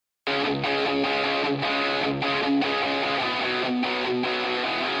Welcome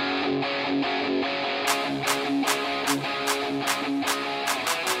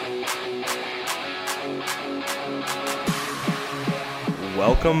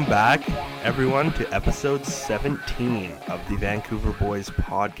back, everyone, to episode 17 of the Vancouver Boys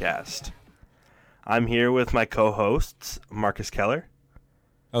podcast. I'm here with my co-hosts, Marcus Keller.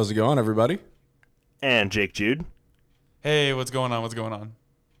 How's it going, everybody? And Jake Jude. Hey, what's going on?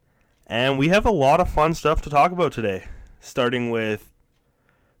 And we have a lot of fun stuff to talk about today, starting with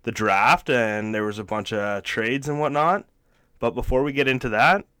the draft, and there was a bunch of trades and whatnot. But before we get into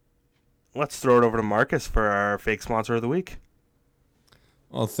that, let's throw it over to Marcus for our fake sponsor of the week.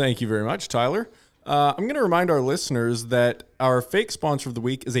 Well, thank you very much, Tyler. I'm going to remind our listeners that our fake sponsor of the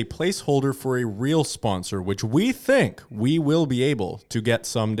week is a placeholder for a real sponsor, which we think we will be able to get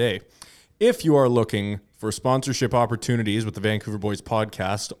someday. If you are looking for sponsorship opportunities with the Vancouver Boys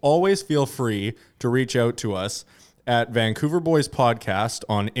podcast, always feel free to reach out to us at Vancouver Boys Podcast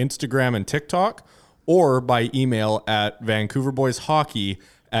on Instagram and TikTok, or by email at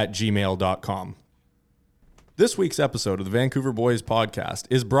vancouverboyshockey@gmail.com. This week's episode of the Vancouver Boys podcast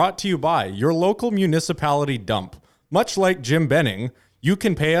is brought to you by your local municipality dump. Much like Jim Benning, you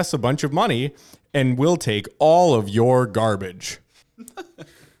can pay us a bunch of money and we'll take all of your garbage.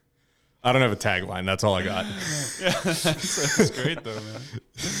 I don't have a tagline. That's all I got. Yeah, that's great though, man.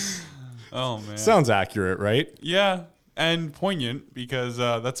 Oh man, Sounds accurate, right? yeah, and poignant because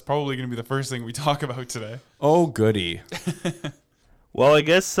that's probably going to be the first thing we talk about today. Oh, goody. Well, I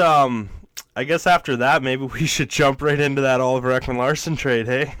guess after that, maybe we should jump right into that Oliver Ekman-Larsson trade,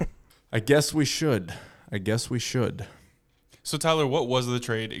 hey? I guess we should. So Tyler, what was the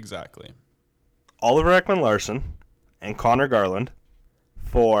trade exactly? Oliver Ekman-Larsson and Connor Garland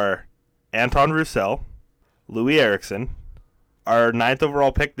for Anton Roussel, Louis Eriksson, our 9th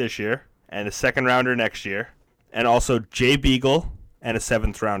overall pick this year, and a second rounder next year, and also Jay Beagle and a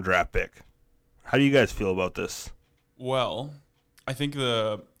 7th round draft pick. How do you guys feel about this? Well, I think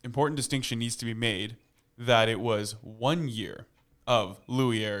the important distinction needs to be made that it was 1 year of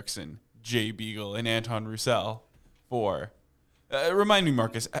Louis Eriksson, Jay Beagle, and Anton Roussel for. Remind me,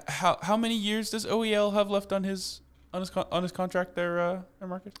 Marcus, how many years does OEL have left on his contract there,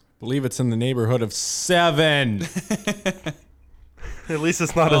 Marcus? I believe it's in the neighborhood of 7. At least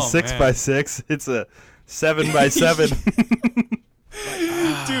it's not a 6x6. It's a 7x7.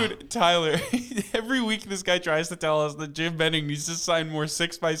 Dude, Tyler, every week this guy tries to tell us that Jim Benning needs to sign more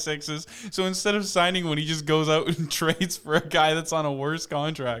 6x6s. So instead of signing one, he just goes out and trades for a guy that's on a worse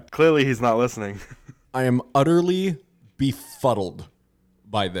contract. Clearly, he's not listening. I am utterly befuddled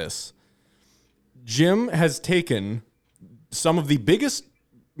by this. Jim has taken some of the biggest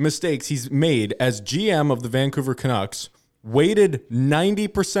mistakes he's made as GM of the Vancouver Canucks, waited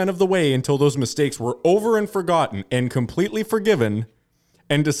 90% of the way until those mistakes were over and forgotten and completely forgiven,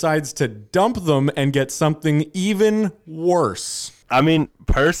 and decides to dump them and get something even worse. I mean,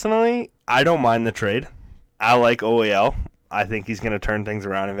 personally, I don't mind the trade. I like OEL. I think he's going to turn things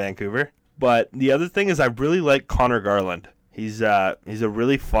around in Vancouver. But the other thing is I really like Connor Garland. He's a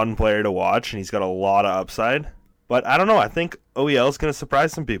really fun player to watch, and he's got a lot of upside. But I don't know. I think OEL is going to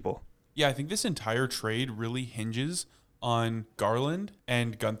surprise some people. Yeah, I think this entire trade really hinges on Garland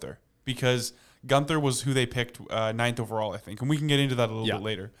and Guenther, because Guenther was who they picked 9th overall, I think, and we can get into that a little bit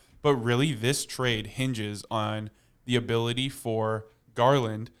later. But really, this trade hinges on the ability for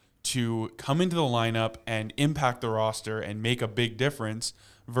Garland to come into the lineup and impact the roster and make a big difference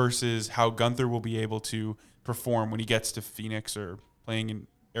versus how Guenther will be able to perform when he gets to Phoenix or playing in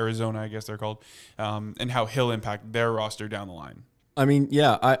Arizona, I guess they're called, and how he'll impact their roster down the line. I mean,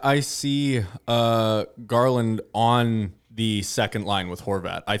 yeah, I see Garland on the second line with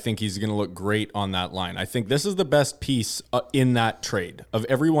Horvat. I think he's going to look great on that line. I think this is the best piece in that trade. Of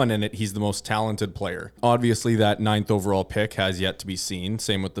everyone in it, he's the most talented player. Obviously, that 9th overall pick has yet to be seen.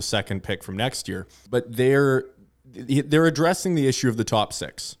 Same with the second pick from next year. But they're addressing the issue of the top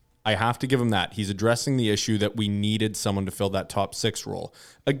 6. I have to give him that. He's addressing the issue that we needed someone to fill that top 6 role.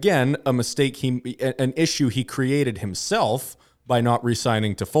 Again, an issue he created himself by not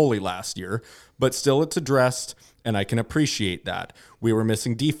re-signing Toffoli last year, but still it's addressed, and I can appreciate that. We were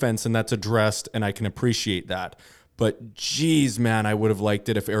missing defense, and that's addressed, and I can appreciate that. But geez, man, I would have liked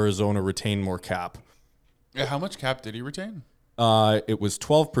it if Arizona retained more cap. Yeah, how much cap did he retain? It was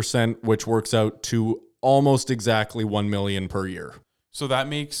 12%, which works out to almost exactly $1 million per year. So that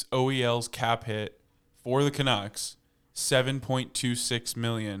makes OEL's cap hit for the Canucks $7.26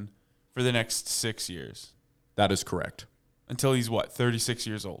 million for the next 6 years. That is correct. Until he's, 36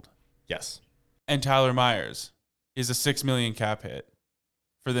 years old? Yes. And Tyler Myers is a $6 million cap hit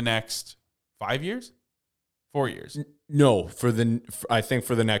for the next 5 years, 4 years. No, I think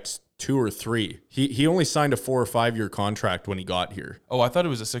for the next 2 or 3. He only signed a 4 or 5 year contract when he got here. Oh, I thought it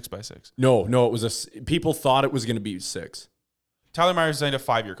was a 6x6. No, it was people thought it was going to be 6. Tyler Myers signed a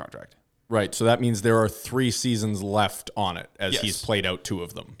 5-year contract. Right, so that means there are 3 seasons left on it as he's played out 2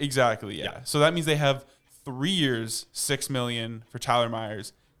 of them. Exactly, yeah. So that means they have 3 years, $6 million for Tyler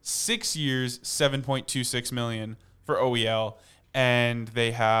Myers, 6 years, $7.26 million for OEL, and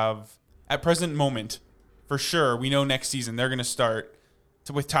they have, at present moment, for sure, we know next season they're going to start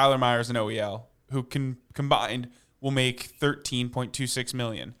with Tyler Myers and OEL, who can combined will make $13.26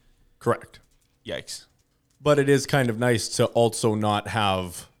 million. Correct. Yikes. But it is kind of nice to also not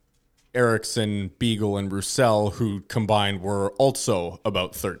have Eriksson, Beagle, and Roussel, who combined were also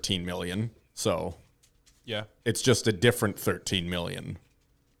about $13 million. So yeah, it's just a different $13 million.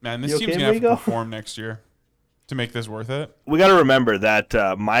 Man, this team's gonna have to perform next year to make this worth it. We got to remember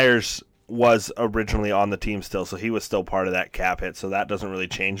that Myers was originally on the team still, so he was still part of that cap hit. So that doesn't really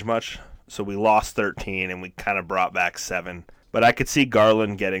change much. So we lost 13, and we kind of brought back 7. But I could see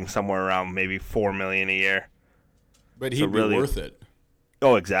Garland getting somewhere around maybe $4 million a year. But he'd be worth it.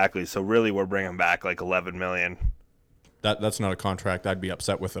 Oh, exactly. So really, we're bringing back like $11 million. That's not a contract I'd be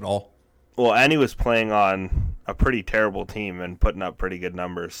upset with at all. Well, and he was playing on a pretty terrible team and putting up pretty good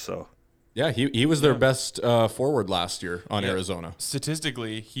numbers. So yeah, he was their best forward last year on Arizona.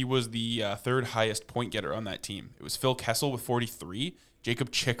 Statistically, he was the third highest point getter on that team. It was Phil Kessel with 43,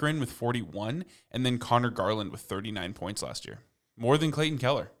 Jacob Chychrun with 41, and then Connor Garland with 39 points last year. More than Clayton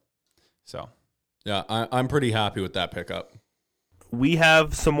Keller. So yeah, I'm pretty happy with that pickup. We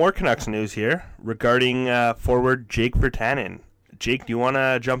have some more Canucks news here regarding forward Jake Virtanen. Jake, do you want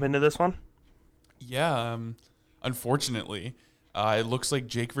to jump into this one? Yeah, unfortunately, it looks like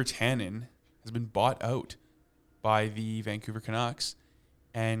Jake Virtanen has been bought out by the Vancouver Canucks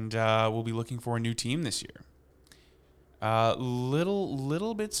and will be looking for a new team this year.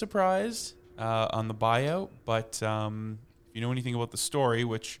 Little bit surprised on the buyout, but if you know anything about the story,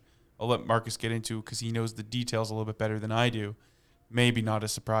 which I'll let Marcus get into because he knows the details a little bit better than I do, maybe not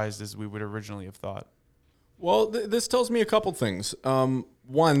as surprised as we would originally have thought. Well, this tells me a couple things.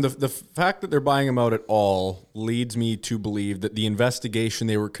 One, the fact that they're buying him out at all leads me to believe that the investigation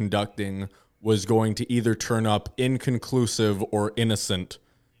they were conducting was going to either turn up inconclusive or innocent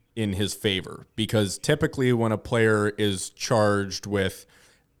in his favor. Because typically when a player is charged with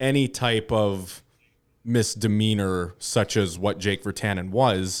any type of misdemeanor, such as what Jake Virtanen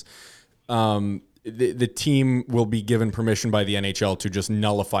was, the team will be given permission by the NHL to just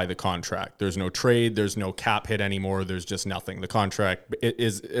nullify the contract. There's no trade, there's no cap hit anymore, there's just nothing. The contract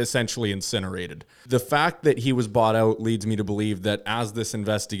is essentially incinerated. The fact that he was bought out leads me to believe that as this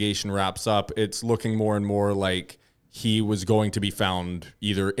investigation wraps up, it's looking more and more like he was going to be found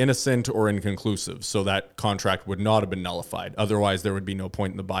either innocent or inconclusive, so that contract would not have been nullified. Otherwise, there would be no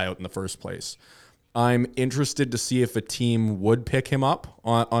point in the buyout in the first place. I'm interested to see if a team would pick him up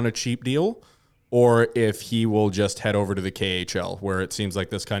on a cheap deal, or if he will just head over to the KHL, where it seems like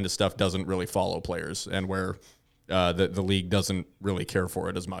this kind of stuff doesn't really follow players and where the league doesn't really care for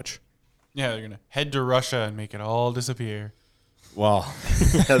it as much. Yeah, they're going to head to Russia and make it all disappear. Well,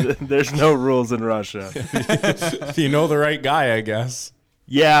 there's no rules in Russia. You know the right guy, I guess.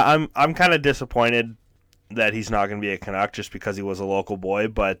 Yeah, I'm kind of disappointed that he's not going to be a Canuck just because he was a local boy,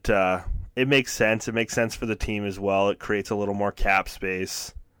 but it makes sense. It makes sense for the team as well. It creates a little more cap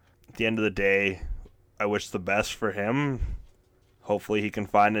space. At the end of the day, I wish the best for him. Hopefully he can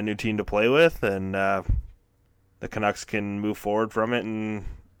find a new team to play with, and the Canucks can move forward from it, and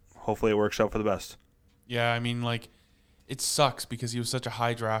hopefully it works out for the best. Yeah, I mean, it sucks because he was such a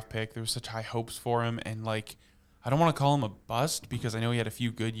high draft pick. There was such high hopes for him, and, I don't want to call him a bust because I know he had a few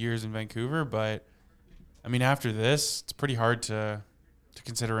good years in Vancouver, but, I mean, after this, it's pretty hard to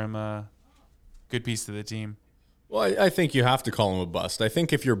consider him a good piece to the team. Well, I think you have to call him a bust. I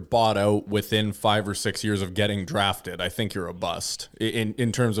think if you're bought out within 5 or 6 years of getting drafted, I think you're a bust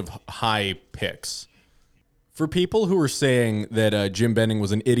in terms of high picks. For people who are saying that Jim Benning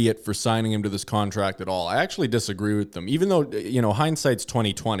was an idiot for signing him to this contract at all, I actually disagree with them. Even though, hindsight's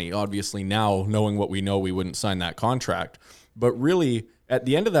 20/20. Obviously now, knowing what we know, we wouldn't sign that contract. But really, at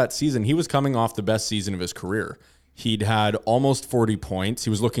the end of that season, he was coming off the best season of his career. He'd had almost 40 points. He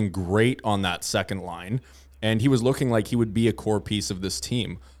was looking great on that second line. And he was looking like he would be a core piece of this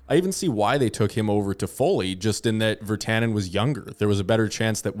team. I even see why they took him over to Foley, just in that Virtanen was younger. There was a better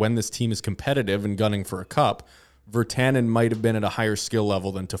chance that when this team is competitive and gunning for a cup, Virtanen might have been at a higher skill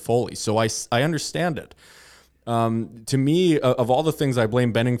level than Toffoli. So I understand it. To me, of all the things I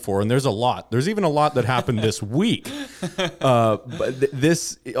blame Benning for, and there's a lot. There's even a lot that happened this week. But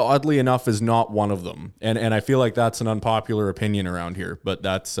this, oddly enough, is not one of them. And I feel like that's an unpopular opinion around here. But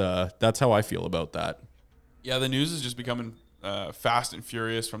that's how I feel about that. Yeah, the news is just becoming fast and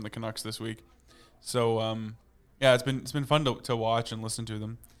furious from the Canucks this week. So yeah, it's been fun to watch and listen to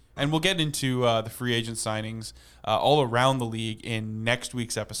them. And we'll get into the free agent signings all around the league in next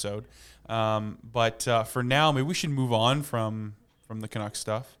week's episode. But for now, maybe we should move on from the Canucks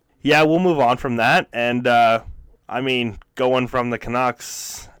stuff. Yeah, we'll move on from that. And I mean, going from the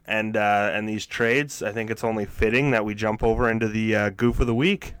Canucks and these trades, I think it's only fitting that we jump over into the goof of the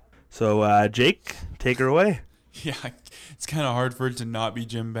week. So Jake, take her away. Yeah, it's kind of hard for it to not be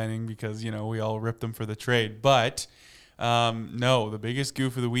Jim Benning because, we all ripped him for the trade. But no, the biggest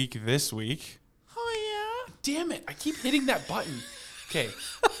goof of the week this week. Oh, yeah. Damn it. I keep hitting that button. Okay,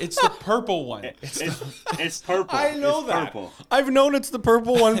 it's the purple one. It's purple. I know it's that. Purple. I've known it's the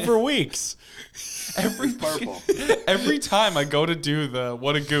purple one for weeks. Purple. Every time I go to do the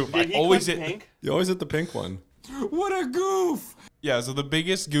what a goof, I Did he always click hit pink? You always hit the pink one. What a goof. Yeah, so the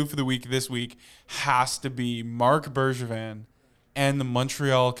biggest goof of the week this week has to be Marc Bergevin and the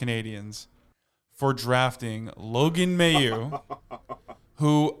Montreal Canadiens for drafting Logan Mailloux,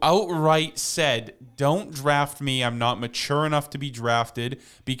 who outright said, don't draft me. I'm not mature enough to be drafted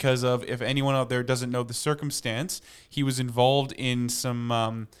because of, if anyone out there doesn't know the circumstance, he was involved in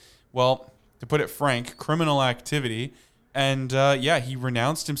some, to put it frank, criminal activity. And he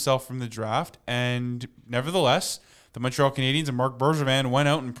renounced himself from the draft. And nevertheless, the Montreal Canadiens and Marc Bergevin went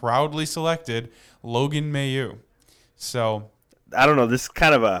out and proudly selected Logan Mailloux. So I don't know. This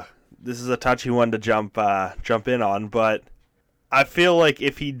is a touchy one to jump in on, but I feel like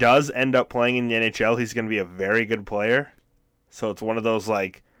if he does end up playing in the NHL, he's going to be a very good player. So it's one of those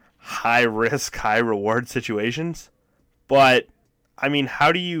like high risk, high reward situations. But I mean,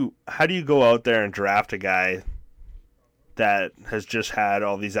 how do you go out there and draft a guy that has just had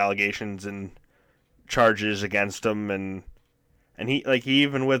all these allegations and charges against him, and he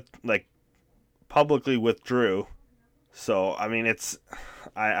even publicly withdrew. So I mean, it's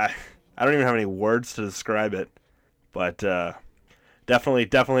I don't even have any words to describe it, but definitely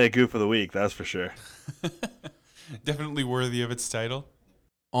a goof of the week, that's for sure. Definitely worthy of its title.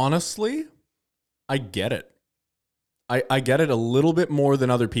 Honestly, I get it. I get it a little bit more than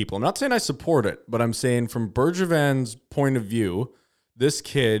other people. I'm not saying I support it, but I'm saying from Bergevin's point of view, this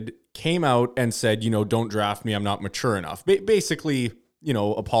kid came out and said, don't draft me. I'm not mature enough. Basically,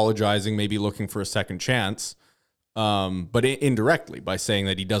 apologizing, maybe looking for a second chance, but indirectly by saying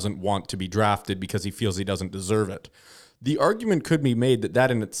that he doesn't want to be drafted because he feels he doesn't deserve it. The argument could be made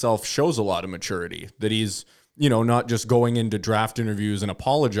that in itself shows a lot of maturity, that he's, not just going into draft interviews and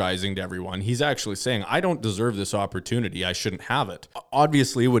apologizing to everyone. He's actually saying, I don't deserve this opportunity. I shouldn't have it.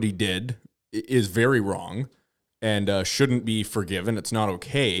 Obviously, what he did is very wrong and shouldn't be forgiven. It's not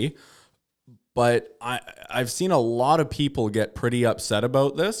okay. But I've seen a lot of people get pretty upset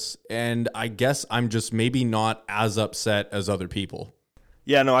about this, and I guess I'm just maybe not as upset as other people.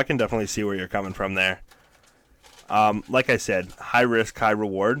 Yeah, no, I can definitely see where you're coming from there. Like I said, high risk, high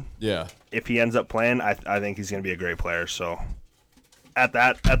reward. Yeah. If he ends up playing, I think he's going to be a great player. So at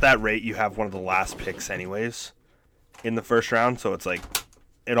that rate, you have one of the last picks anyways in the first round. So it's like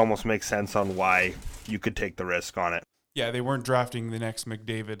it almost makes sense on why you could take the risk on it. Yeah, they weren't drafting the next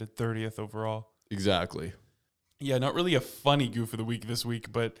McDavid at 30th overall. Exactly. Yeah, not really a funny goof of the week this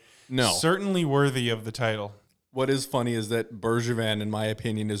week, but no, certainly worthy of the title. What is funny is that Bergevin, in my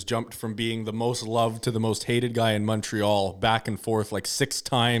opinion, has jumped from being the most loved to the most hated guy in Montreal back and forth like 6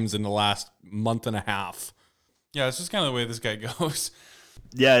 times in the last month and a half. Yeah, it's just kind of the way this guy goes.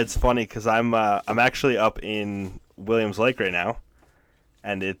 Yeah, it's funny because I'm actually up in Williams Lake right now,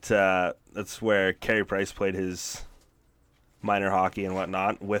 and that's where Carey Price played his minor hockey and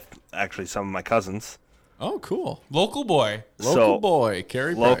whatnot with actually some of my cousins. Oh, cool. Local boy. Local boy,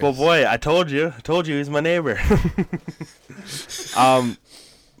 Carey Price. Local boy. I told you he's my neighbor.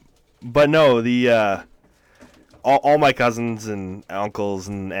 But no, the all my cousins and uncles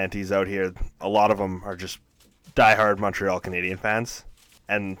and aunties out here, a lot of them are just diehard Montreal Canadian fans.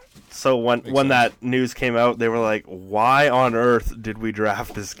 And so when that news came out, they were like, why on earth did we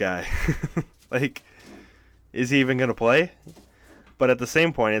draft this guy? Like, is he even going to play? But at the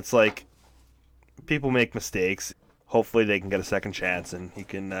same point, it's like, people make mistakes. Hopefully they can get a second chance and he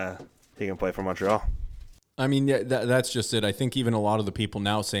can play for Montreal. I mean, yeah, that's just it. I think even a lot of the people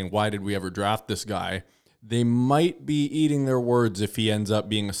now saying, why did we ever draft this guy? They might be eating their words if he ends up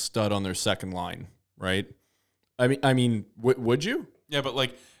being a stud on their second line, right? I mean, would you? Yeah, but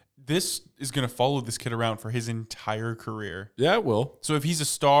like, this is going to follow this kid around for his entire career. Yeah, it will. So if he's a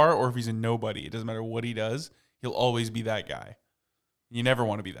star or if he's a nobody, it doesn't matter what he does, he'll always be that guy. You never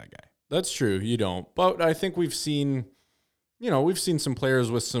want to be that guy. That's true. You don't. But I think we've seen some players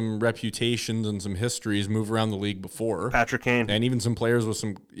with some reputations and some histories move around the league before. Patrick Kane. And even some players with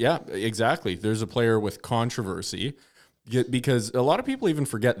some, yeah, exactly. There's a player with controversy because a lot of people even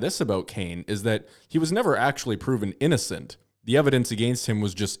forget this about Kane is that he was never actually proven innocent. The evidence against him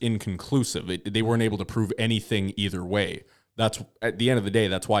was just inconclusive. They weren't able to prove anything either way. That's at the end of the day,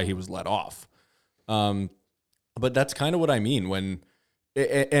 that's why he was let off. But that's kind of what I mean when,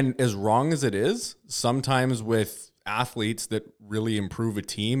 and as wrong as it is, sometimes with athletes that really improve a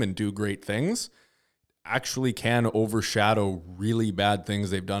team and do great things, actually can overshadow really bad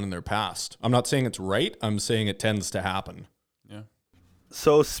things they've done in their past. I'm not saying it's right. I'm saying it tends to happen. Yeah.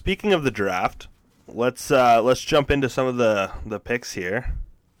 So speaking of the draft, let's jump into some of the picks here.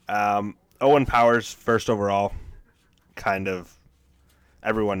 Owen Powers, first overall, kind of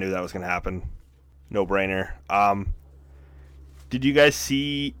everyone knew that was going to happen. No brainer. Did you guys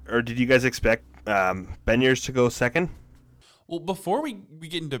see or did you guys expect Beniers to go second? Well, before we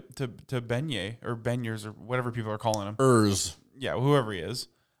get into to Beignet or Beniers or whatever people are calling him, yeah, whoever he is,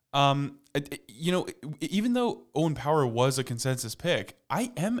 even though Owen Power was a consensus pick,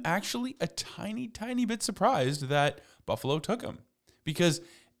 I am actually a tiny bit surprised that Buffalo took him because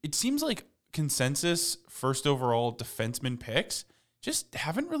it seems like consensus first overall defenseman picks just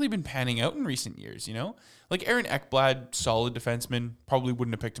haven't really been panning out in recent years. Like Aaron Ekblad, solid defenseman, probably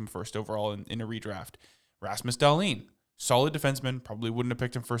wouldn't have picked him first overall in a redraft. Rasmus Dahlin, solid defenseman, probably wouldn't have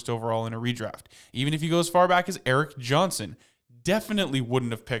picked him first overall in a redraft. Even if you go as far back as Eric Johnson, definitely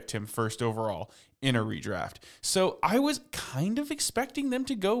wouldn't have picked him first overall in a redraft. So I was kind of expecting them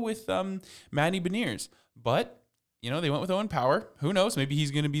to go with Matty Beniers, but they went with Owen Power. Who knows? Maybe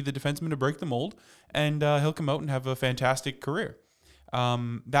he's going to be the defenseman to break the mold, and he'll come out and have a fantastic career.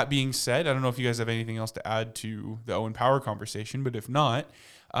 That being said, I don't know if you guys have anything else to add to the Owen Power conversation, but if not,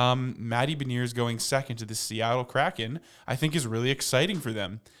 Matty Beniers going second to the Seattle Kraken, I think is really exciting for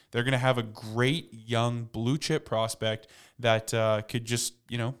them. They're going to have a great young blue chip prospect that could just,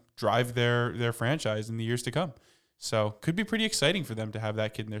 drive their franchise in the years to come. So could be pretty exciting for them to have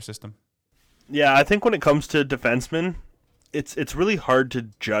that kid in their system. Yeah, I think when it comes to defensemen, it's really hard to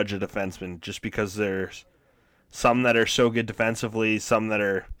judge a defenseman just because there's some that are so good defensively, some that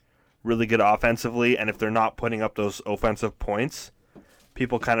are really good offensively, and if they're not putting up those offensive points,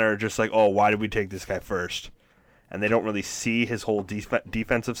 people kind of are just like, oh, why did we take this guy first? And they don't really see his whole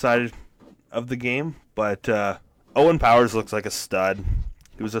defensive side of the game. But Owen Powers looks like a stud.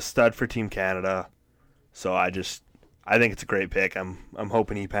 He was a stud for Team Canada. So I think it's a great pick. I'm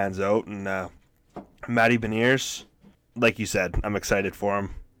hoping he pans out. And Matty Beniers, like you said, I'm excited for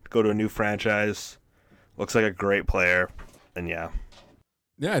him. Go to a new franchise. Looks like a great player. And yeah.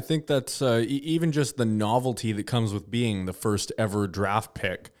 Yeah, I think that's even just the novelty that comes with being the first ever draft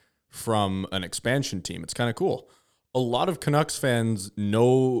pick from an expansion team. It's kind of cool. A lot of Canucks fans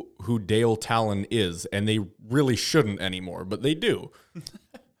know who Dale Talon is, and they really shouldn't anymore, but they do.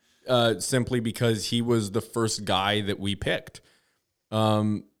 Simply because he was the first guy that we picked.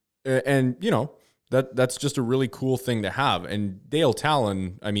 And, that's just a really cool thing to have. And Dale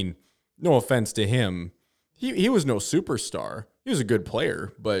Talon, I mean, no offense to him, he was no superstar. He was a good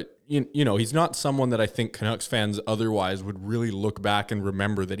player, but he's not someone that I think Canucks fans otherwise would really look back and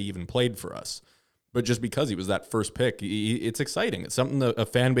remember that he even played for us. But just because he was that first pick, it's exciting. It's something that a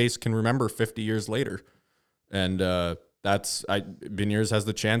fan base can remember 50 years later. And Beniers has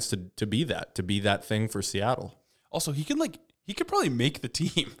the chance to be that thing for Seattle. Also, he could probably make the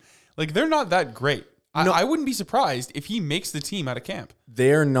team. Like, they're not that great. No, I wouldn't be surprised if he makes the team out of camp.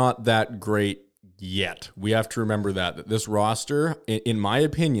 They're not that great yet. We have to remember that this roster, in my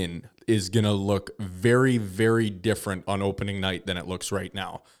opinion, is going to look very, very different on opening night than it looks right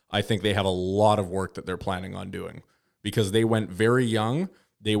now. I think they have a lot of work that they're planning on doing because they went very young.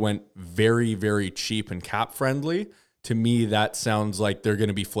 They went very, very cheap and cap friendly. To me, that sounds like they're going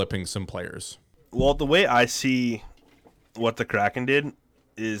to be flipping some players. Well, the way I see what the Kraken did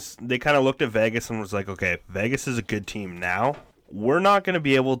is they kind of looked at Vegas and was like, okay, Vegas is a good team now. We're not going to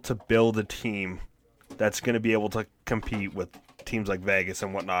be able to build a team that's going to be able to compete with teams like Vegas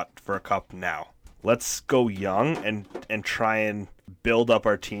and whatnot for a cup now. Let's go young and try and build up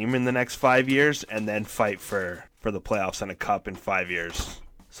our team in the next 5 years and then fight for the playoffs and a cup in 5 years.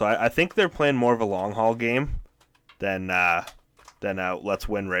 So I think they're playing more of a long haul game than let's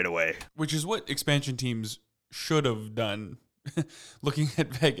win right away. Which is what expansion teams should have done looking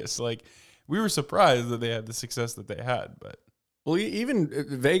at Vegas. Like, we were surprised that they had the success that they had, but Well, even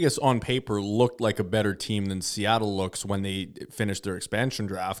Vegas on paper looked like a better team than Seattle looks when they finished their expansion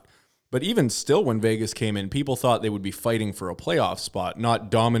draft. But even still, when Vegas came in, people thought they would be fighting for a playoff spot, not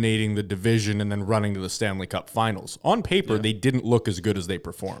dominating the division and then running to the Stanley Cup Finals. On paper, they didn't look as good as they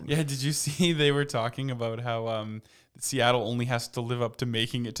performed. Yeah, did you see they were talking about how Seattle only has to live up to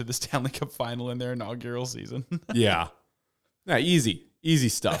making it to the Stanley Cup Final in their inaugural season? Yeah, easy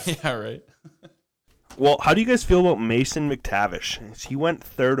stuff. Yeah, right. Well, how do you guys feel about Mason McTavish? He went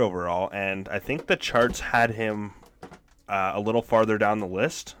third overall, and I think the charts had him a little farther down the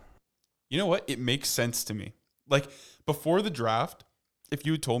list. You know what? It makes sense to me. Like, before the draft, if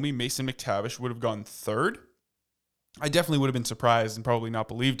you had told me Mason McTavish would have gone third, I definitely would have been surprised and probably not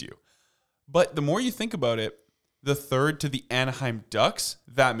believed you. But the more you think about it, the third to the Anaheim Ducks,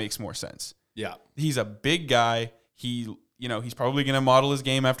 that makes more sense. Yeah. He's a big guy. He's probably going to model his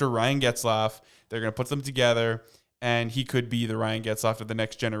game after Ryan Getzlaf. They're going to put them together, and he could be the Ryan Getzlaf of the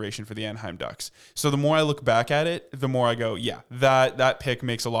next generation for the Anaheim Ducks. So the more I look back at it, the more I go, yeah, that pick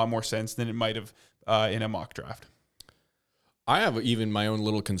makes a lot more sense than it might have in a mock draft. I have even my own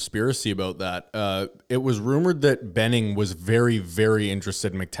little conspiracy about that. It was rumored that Benning was very, very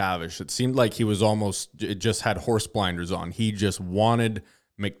interested in McTavish. It seemed like he was just had horse blinders on. He just wanted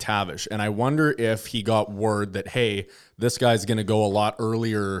McTavish. And I wonder if he got word that, hey, this guy's going to go a lot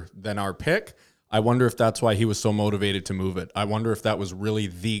earlier than our pick. I wonder if that's why he was so motivated to move it. I wonder if that was really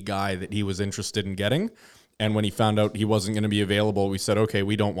the guy that he was interested in getting. And when he found out he wasn't going to be available, we said, okay,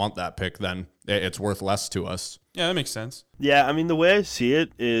 we don't want that pick then. It's worth less to us. Yeah, that makes sense. Yeah, I mean, the way I see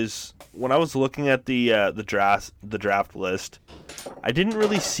it is when I was looking at the draft list, I didn't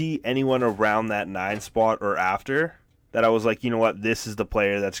really see anyone around that 9 spot or after that I was like, you know what, this is the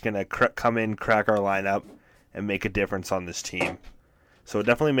player that's going to come in, crack our lineup, and make a difference on this team. So it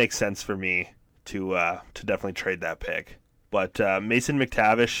definitely makes sense for me to definitely trade that pick. But Mason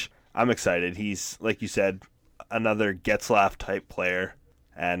McTavish, I'm excited. He's, like you said, another Getzlaf type player,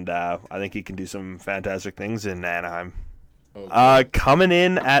 and I think he can do some fantastic things in Anaheim. Okay. Coming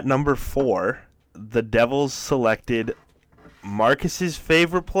in at number 4, the Devils selected Marcus's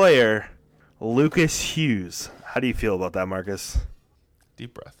favorite player, Lucas Hughes. How do you feel about that, Marcus?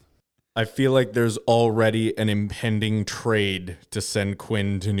 Deep breath. I feel like there's already an impending trade to send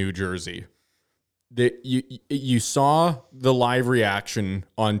Quinn to New Jersey. You saw the live reaction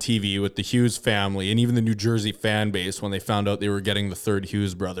on TV with the Hughes family and even the New Jersey fan base when they found out they were getting the third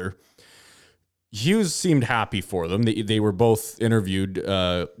Hughes brother. Hughes seemed happy for them. They were both interviewed,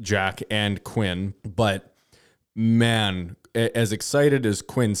 Jack and Quinn, but man, as excited as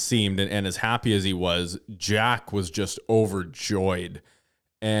Quinn seemed and as happy as he was, Jack was just overjoyed.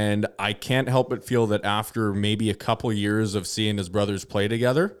 And I can't help but feel that after maybe a couple years of seeing his brothers play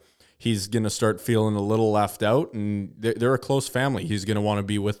together, he's going to start feeling a little left out, and they're a close family. He's going to want to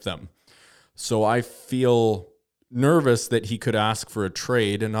be with them. So I feel nervous that he could ask for a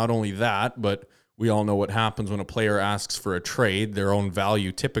trade, and not only that, but we all know what happens when a player asks for a trade. Their own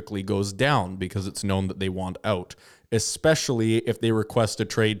value typically goes down because it's known that they want out, especially if they request a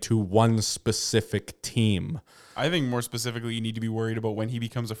trade to one specific team. I think more specifically, you need to be worried about when he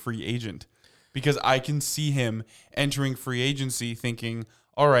becomes a free agent, because I can see him entering free agency thinking,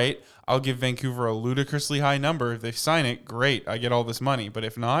 all right, I'll give Vancouver a ludicrously high number. If they sign it, great, I get all this money. But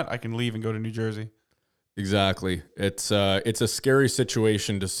if not, I can leave and go to New Jersey. Exactly. It's a scary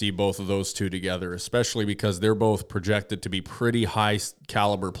situation to see both of those two together, especially because they're both projected to be pretty high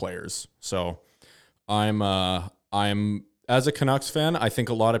caliber players. So I'm as a Canucks fan, I think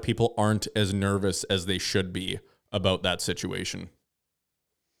a lot of people aren't as nervous as they should be about that situation.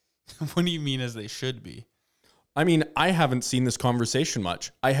 What do you mean as they should be? I mean, I haven't seen this conversation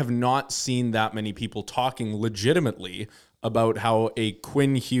much. I have not seen that many people talking legitimately about how a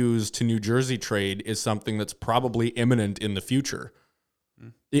Quinn Hughes to New Jersey trade is something that's probably imminent in the future.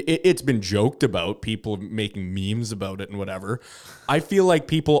 It's been joked about, people making memes about it and whatever. I feel like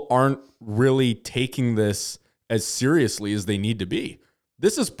people aren't really taking this as seriously as they need to be.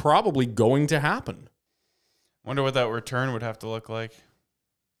 This is probably going to happen. Wonder what that return would have to look like.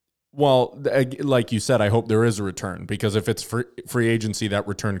 Well, like you said, I hope there is a return, because if it's free agency, that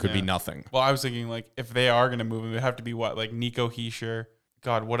return could be nothing. Well, I was thinking, like, if they are going to move him, it would have to be what? Like Nico Hischier.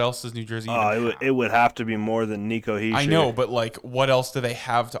 God, what else does New Jersey have? It would have to be more than Nico Hischier. I know, but like, what else do they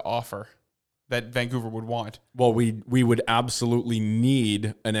have to offer that Vancouver would want? Well, we would absolutely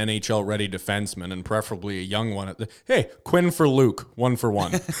need an NHL-ready defenseman, and preferably a young one. Hey, Quinn for Luke,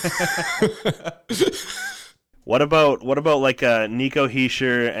 1-for-1. What about like a Nico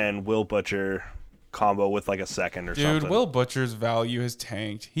Hischier and Will Butcher combo with like a second or something? Dude, Will Butcher's value has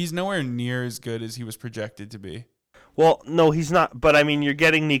tanked. He's nowhere near as good as he was projected to be. Well, no, he's not. But I mean, you're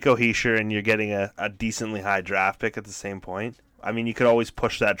getting Nico Hischier and you're getting a decently high draft pick at the same point. I mean, you could always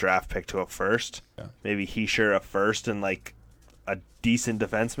push that draft pick to a first. Yeah. Maybe Hischier a first and like a decent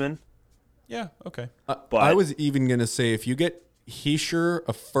defenseman. Yeah, okay. But I was even going to say if you get Hischier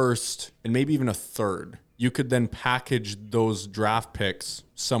a first and maybe even a third, you could then package those draft picks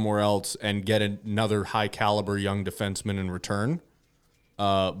somewhere else and get another high caliber young defenseman in return.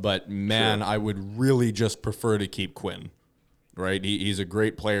 But man, Sure. I would really just prefer to keep Quinn. Right? He's a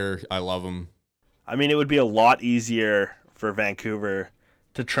great player. I love him. I mean, it would be a lot easier for Vancouver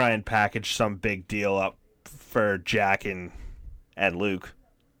to try and package some big deal up for Jack and Luke.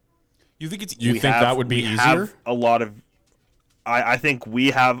 You think it's You think that would be we easier? Have a lot of. I think we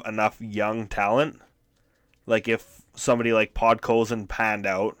have enough young talent. Like if somebody like Podkolzin panned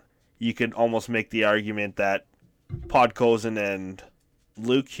out, you could almost make the argument that Podkolzin and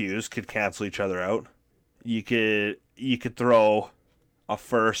Luke Hughes could cancel each other out. You could throw a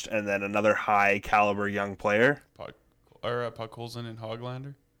first and then another high caliber young player. Podkolzin and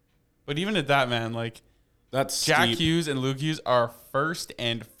Hoglander? But even at that, man, like That's Jack steep. Hughes and Luke Hughes are first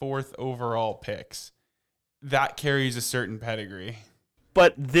and fourth overall picks. That carries a certain pedigree.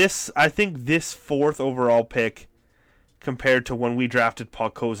 But I think this fourth overall pick compared to when we drafted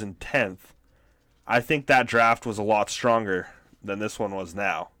Podkolzin 10th, I think that draft was a lot stronger than this one was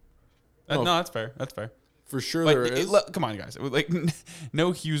now. No, that's fair. That's fair. For sure But there is. come on, guys. Like,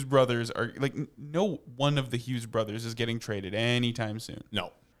 no Hughes brothers are like no one of the Hughes brothers is getting traded anytime soon.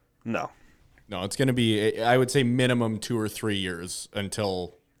 No. No. No, it's going to be, I would say, minimum 2 or 3 years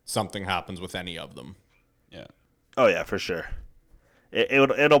until something happens with any of them. Yeah. Oh yeah, for sure.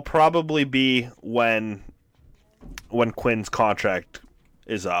 It'll probably be when Quinn's contract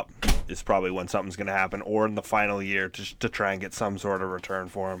is up. Is probably when something's going to happen, or in the final year to try and get some sort of return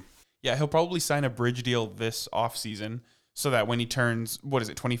for him. Yeah, he'll probably sign a bridge deal this offseason so that when he turns,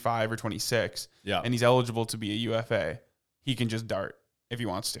 25 or 26, Yeah. and he's eligible to be a UFA, he can just dart if he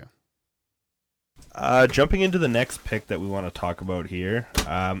wants to. Jumping into the next pick that we want to talk about here,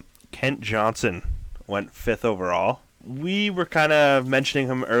 Kent Johnson went 5th overall. We were kind of mentioning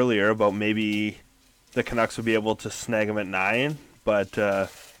him earlier about maybe the Canucks would be able to snag him at 9, but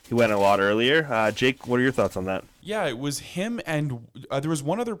he went a lot earlier. Jake, what are your thoughts on that? Yeah, it was him, and there was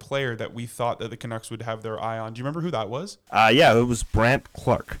one other player that we thought that the Canucks would have their eye on. Do you remember who that was? Yeah, it was Brandt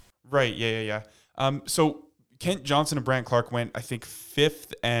Clark. Right, yeah. So Kent Johnson and Brandt Clark went, I think,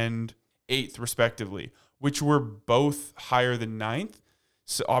 5th and 8th, respectively, which were both higher than 9th,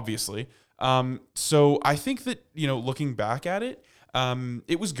 so obviously. So I think that, looking back at it,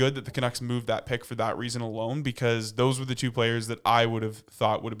 it was good that the Canucks moved that pick for that reason alone, because those were the two players that I would have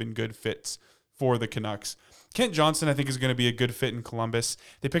thought would have been good fits for the Canucks. Kent Johnson, I think, is going to be a good fit in Columbus.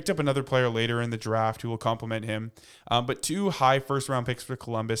 They picked up another player later in the draft who will complement him. But 2 high first-round picks for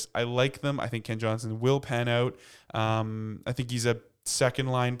Columbus. I like them. I think Kent Johnson will pan out. I think he's a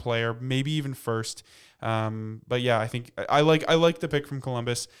second-line player, maybe even first. But yeah, I think I like the pick from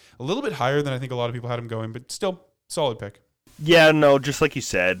Columbus. A little bit higher than I think a lot of people had him going, but still solid pick. Yeah, no, just like you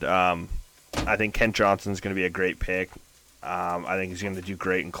said, I think Kent Johnson's going to be a great pick. I think he's going to do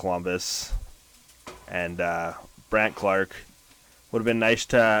great in Columbus. And Brandt Clark would have been nice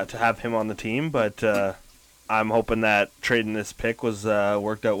to have him on the team, but I'm hoping that trading this pick was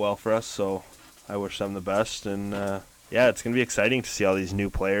worked out well for us, so I wish them the best. And yeah, it's going to be exciting to see all these new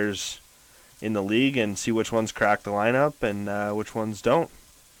players in the league and see which ones crack the lineup and which ones don't.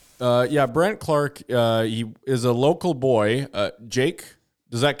 Yeah, Brandt Clark, he is a local boy. Jake,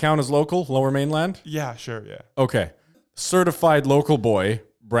 does that count as local, Lower Mainland? Yeah, sure, yeah. Okay. Certified local boy,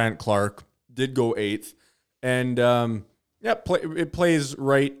 Brandt Clark, did go 8th. And it plays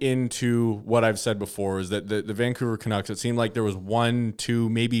right into what I've said before, is that the Vancouver Canucks, it seemed like there was 1, 2,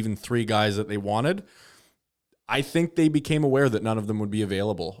 maybe even 3 guys that they wanted. I think they became aware that none of them would be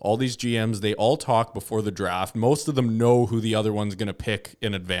available. All these GMs, they all talk before the draft. Most of them know who the other one's going to pick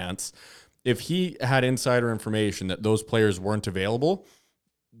in advance. If he had insider information that those players weren't available,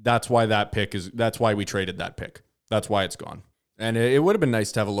 that's why we traded that pick. That's why it's gone. And it would have been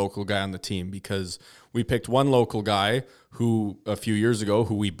nice to have a local guy on the team, because we picked one local guy who a few years ago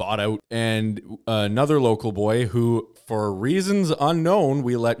who we bought out, and another local boy who, for reasons unknown,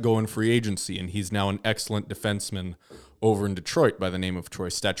 we let go in free agency, and he's now an excellent defenseman over in Detroit by the name of Troy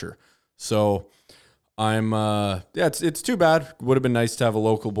Stetcher. So it's too bad. Would have been nice to have a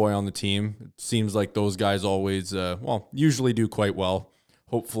local boy on the team. It seems like those guys always, usually do quite well.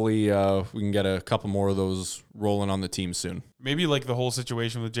 Hopefully we can get a couple more of those rolling on the team soon. Maybe like the whole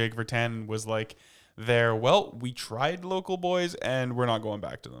situation with Jake Vertanen was like, we tried local boys and we're not going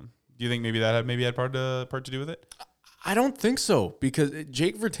back to them. Do you think maybe that had part to do with it? I don't think so, because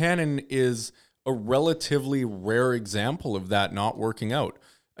Jake Virtanen is a relatively rare example of that not working out.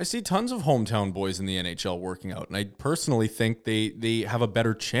 I see tons of hometown boys in the NHL working out, and I personally think they have a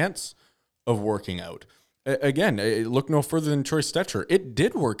better chance of working out. Again, look no further than Troy Stecher. It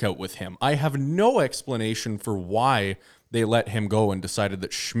did work out with him. I have no explanation for why they let him go and decided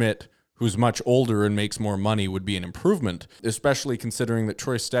that Schmidt, who's much older and makes more money, would be an improvement, especially considering that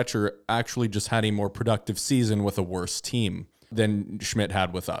Troy Stecher actually just had a more productive season with a worse team than Schmidt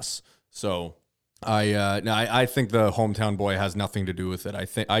had with us. So I think the hometown boy has nothing to do with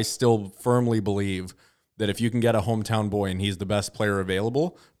it. I still firmly believe that if you can get a hometown boy and he's the best player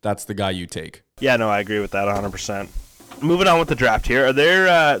available, that's the guy you take. Yeah, no, I agree with that 100%. Moving on with the draft here, are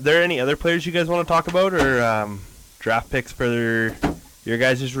there any other players you guys want to talk about, or draft picks for your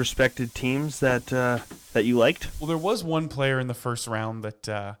guys' respected teams that you liked? Well, there was one player in the first round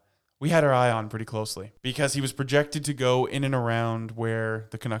that we had our eye on pretty closely because he was projected to go in and around where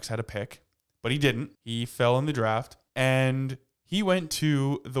the Canucks had a pick, but he didn't. He fell in the draft, and he went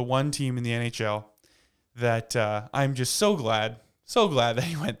to the one team in the NHL that I'm just so glad that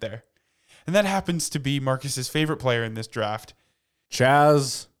he went there. And that happens to be Marcus's favorite player in this draft.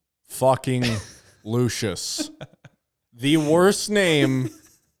 Chaz fucking Lucius. The worst name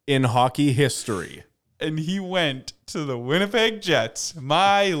in hockey history. And he went to the Winnipeg Jets,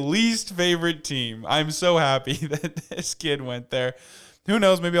 my least favorite team. I'm so happy that this kid went there. Who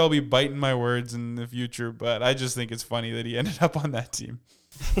knows, maybe I'll be biting my words in the future, but I just think it's funny that he ended up on that team.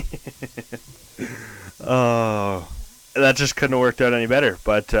 Oh, that just couldn't have worked out any better.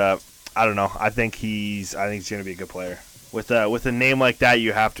 But I don't know. I think he's going to be a good player. With a name like that,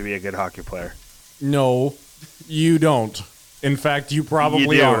 you have to be a good hockey player. No, you don't. In fact, you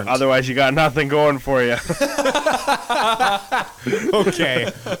probably aren't. Otherwise, you got nothing going for you.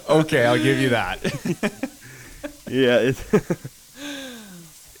 Okay, I'll give you that. Yeah.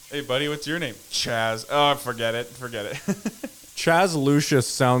 Hey, buddy, what's your name? Chaz. Oh, forget it. Chaz Lucius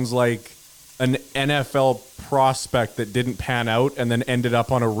sounds like an NFL prospect that didn't pan out and then ended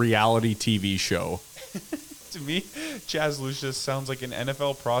up on a reality TV show. To me, Chaz Lucius sounds like an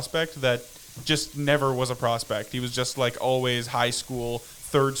NFL prospect that just never was a prospect. He was just like always high school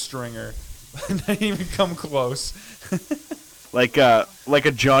third stringer. Didn't even come close. like a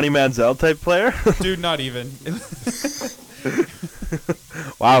Johnny Manziel type player? Dude, not even.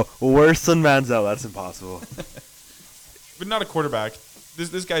 Wow, worse than Manziel. That's impossible. But not a quarterback.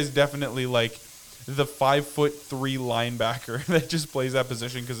 This guy's definitely like the 5'3" linebacker that just plays that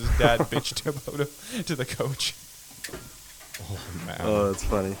position because his dad bitched about him to the coach. Oh, man. Oh, that's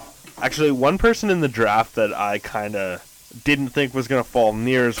funny. Actually, one person in the draft that I kind of didn't think was going to fall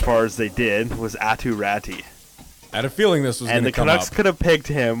near as far as they did was Atu Ratti. I had a feeling this was going to come up. And the Canucks could have picked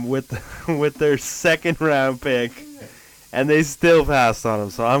him with their second round pick, and they still passed on him,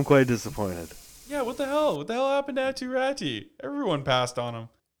 so I'm quite disappointed. Yeah, what the hell? What the hell happened to Atu Ratti? Everyone passed on him.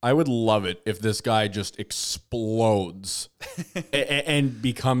 I would love it if this guy just explodes and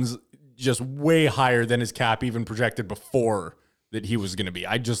becomes just way higher than his cap even projected before that he was going to be.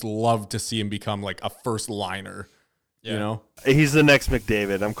 I'd just love to see him become like a first liner, you know? He's the next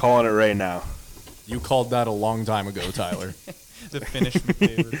McDavid. I'm calling it right now. You called that a long time ago, Tyler. The Finnish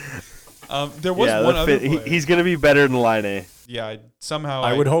McDavid. There was one other player. He's going to be better than Line A. Yeah, somehow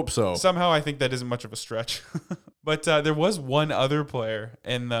I would hope so. Somehow I think that isn't much of a stretch. But there was one other player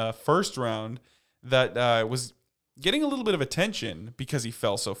in the first round that was getting a little bit of attention because he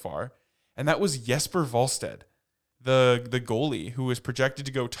fell so far, and that was Jesper Wallstedt, the goalie who was projected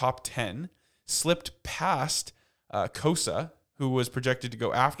to go top 10, slipped past Kosa, who was projected to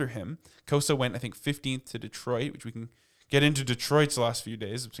go after him. Kosa went, I think, 15th to Detroit, which we can get into Detroit's last few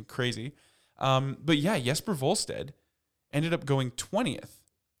days. It's been crazy. But yeah, Jesper Wallstedt ended up going 20th.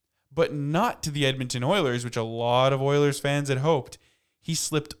 But not to the Edmonton Oilers, which a lot of Oilers fans had hoped. He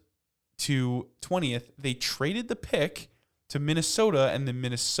slipped to 20th. They traded the pick to Minnesota, and then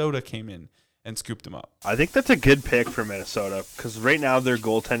Minnesota came in and scooped him up. I think that's a good pick for Minnesota because right now their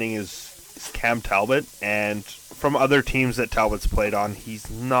goaltending is Cam Talbot, and from other teams that Talbot's played on, he's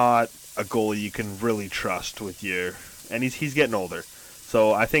not a goalie you can really trust with you, and he's getting older.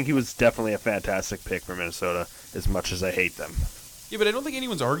 So I think he was definitely a fantastic pick for Minnesota, as much as I hate them. Yeah, but I don't think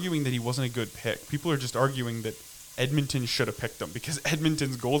anyone's arguing that he wasn't a good pick. People are just arguing that Edmonton should have picked him because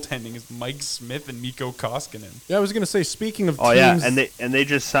Edmonton's goaltending is Mike Smith and Mikko Koskinen. Yeah, I was going to say, speaking of teams... Oh, yeah, and they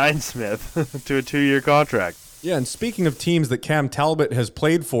just signed Smith to a 2-year contract. Yeah, and speaking of teams that Cam Talbot has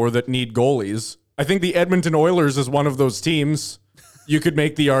played for that need goalies, I think the Edmonton Oilers is one of those teams. You could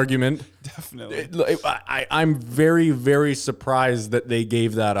make the argument. Definitely. I'm very, very surprised that they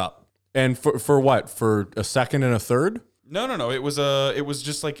gave that up. And for what? For a second and a third? No. It was a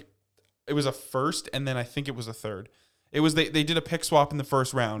first, and then I think it was a third. It was they did a pick swap in the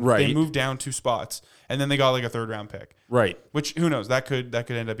first round. Right. They moved down 2 spots, and then they got like a 3rd round pick. Right. Which who knows? That could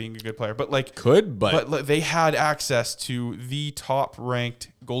end up being a good player. But like but they had access to the top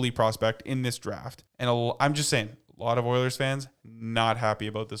ranked goalie prospect in this draft, and I'm just saying, a lot of Oilers fans not happy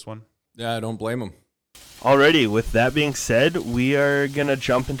about this one. yeah, I don't blame them. Alrighty, with that being said, we are going to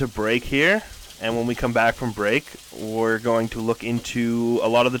jump into break here. And when we come back from break, we're going to look into a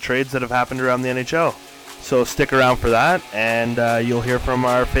lot of the trades that have happened around the NHL. So stick around for that, and you'll hear from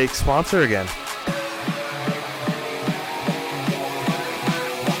our fake sponsor again.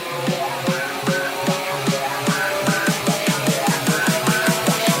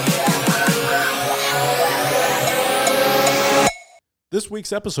 This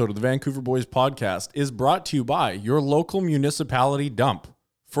week's episode of the Vancouver Boys podcast is brought to you by your local municipality dump.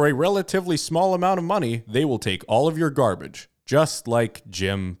 For a relatively small amount of money, they will take all of your garbage, just like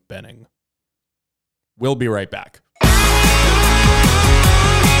Jim Benning. We'll be right back.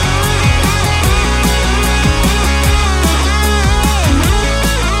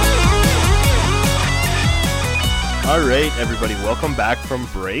 All right, everybody, welcome back from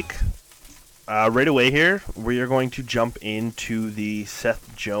break. Right away here, we are going to jump into the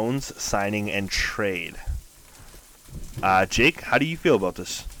Seth Jones signing and trade. Jake, how do you feel about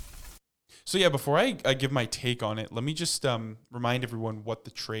this? So yeah, before I give my take on it, let me just remind everyone what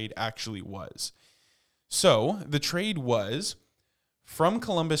the trade actually was. So the trade was from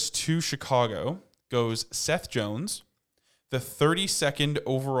Columbus to Chicago goes Seth Jones, the 32nd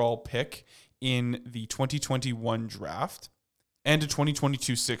overall pick in the 2021 draft, and a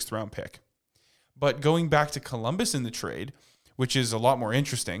 2022 6th round pick. But going back to Columbus in the trade, which is a lot more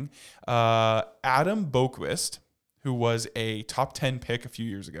interesting, Adam Boqvist, who was a top 10 pick a few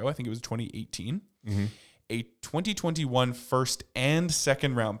years ago, I think it was 2018, a 2021 first and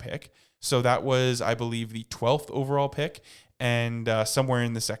second round pick. So that was, I believe, the 12th overall pick and somewhere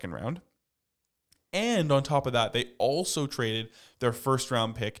in the second round. And on top of that, they also traded their first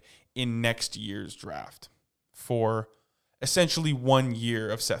round pick in next year's draft for essentially 1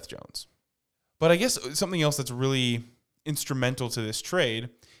 year of Seth Jones. But I guess something else that's really instrumental to this trade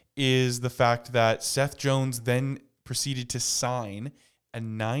is the fact that Seth Jones then proceeded to sign a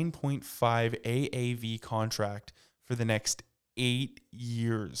 9.5 AAV contract for the next 8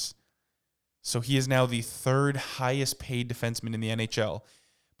 years. So he is now the 3rd highest paid defenseman in the NHL,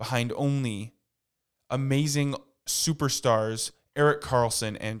 behind only amazing superstars Erik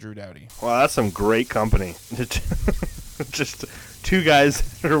Karlsson and Drew Doughty. Well, that's some great company. Just 2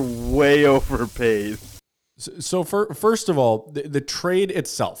 guys that are way overpaid. So first of all, the trade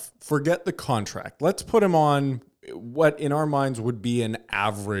itself, forget the contract. Let's put him on what in our minds would be an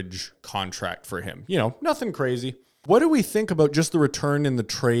average contract for him. You know, nothing crazy. What do we think about just the return in the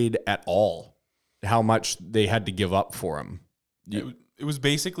trade at all? How much they had to give up for him? It was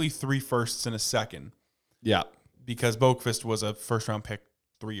basically 3 firsts and a second. Yeah. Because Boqvist was a first round pick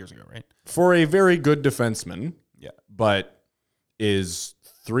 3 years ago, right? For a very good defenseman. Yeah. But is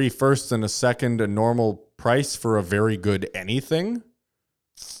 3 firsts and a second a normal price for a very good anything?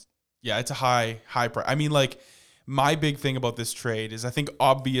 Yeah, it's a high price. I mean, like, my big thing about this trade is I think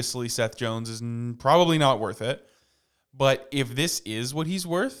obviously Seth Jones is probably not worth it. But if this is what he's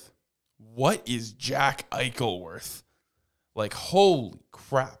worth, what is Jack Eichel worth? Like, holy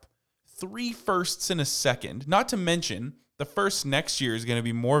crap. 3 firsts and a second. Not to mention, the first next year is going to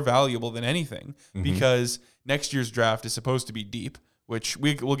be more valuable than anything because next year's draft is supposed to be deep, which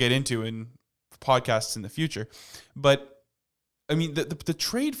we'll get into in podcasts in the future. But, I mean, the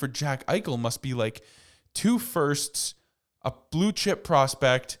trade for Jack Eichel must be like 2 firsts, a blue chip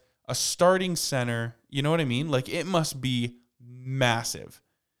prospect, a starting center. You know what I mean? Like, it must be massive.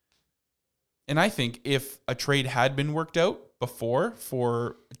 And I think if a trade had been worked out before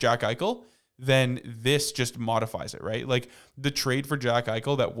for Jack Eichel, then this just modifies it, right? Like, the trade for Jack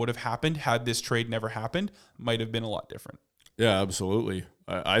Eichel that would have happened had this trade never happened might have been a lot different. Yeah, absolutely.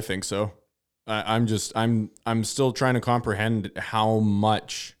 I think so. I'm still trying to comprehend how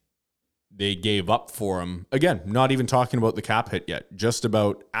much they gave up for him. Again, not even talking about the cap hit yet, just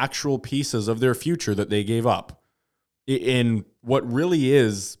about actual pieces of their future that they gave up in what really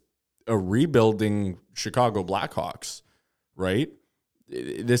is a rebuilding Chicago Blackhawks, right?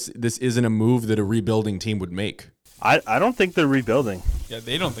 This isn't a move that a rebuilding team would make. I don't think they're rebuilding. Yeah,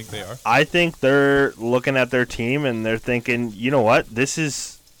 they don't think they are. I think they're looking at their team and they're thinking, you know what?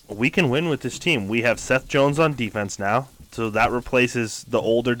 We can win with this team. We have Seth Jones on defense now, so that replaces the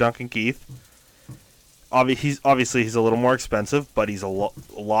older Duncan Keith. Obviously he's a little more expensive, but he's a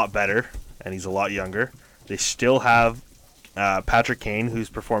lot better, and he's a lot younger. They still have Patrick Kane, who's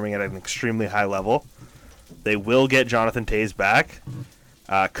performing at an extremely high level. They will get Jonathan Toews back.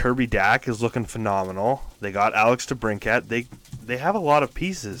 Kirby Dack is looking phenomenal. They got Alex DeBrincat. They have a lot of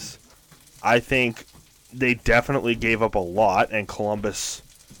pieces. I think they definitely gave up a lot, and Columbus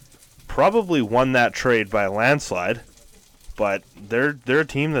probably won that trade by a landslide. But they're a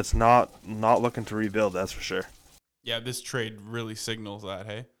team that's not looking to rebuild, that's for sure. Yeah, this trade really signals that,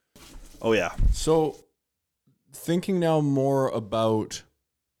 hey? Oh, yeah. So, thinking now more about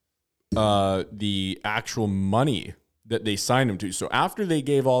the actual money that they signed him to. So, after they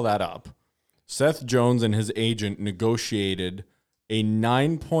gave all that up, Seth Jones and his agent negotiated a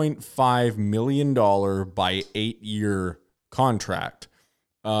 $9.5 million by 8-year contract.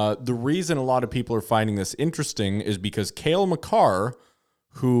 The reason a lot of people are finding this interesting is because Cale Makar,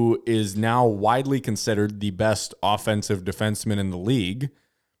 who is now widely considered the best offensive defenseman in the league,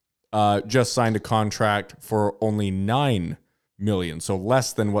 just signed a contract for only $9 million, so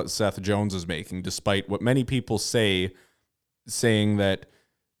less than what Seth Jones is making, despite what many people saying that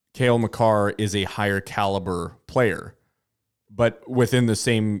Cale Makar is a higher caliber player. But within the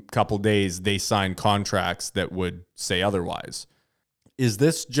same couple days, they signed contracts that would say otherwise. Is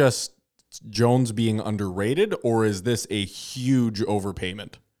this just Jones being underrated, or is this a huge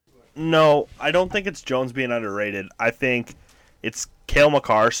overpayment? No, I don't think it's Jones being underrated. I think it's Cale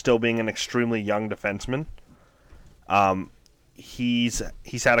Makar still being an extremely young defenseman. He's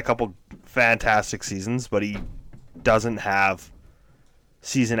had a couple fantastic seasons, but he doesn't have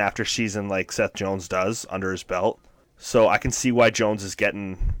season after season like Seth Jones does under his belt. So I can see why Jones is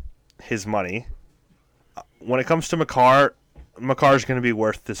getting his money. When it comes to Makar's going to be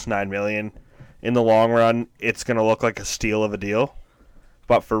worth this $9 million. In the long run, it's going to look like a steal of a deal.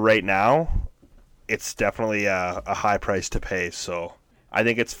 But for right now, it's definitely a high price to pay. So I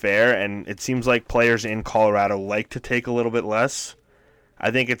think it's fair, and it seems like players in Colorado like to take a little bit less. I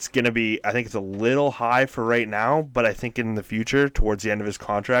think it's a little high for right now, but I think in the future, towards the end of his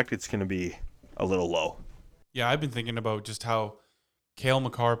contract, it's going to be a little low. Yeah, I've been thinking about just how Cale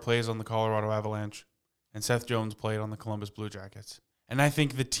Makar plays on the Colorado Avalanche and Seth Jones played on the Columbus Blue Jackets. And I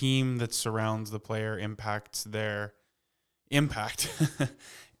think the team that surrounds the player impacts their impact.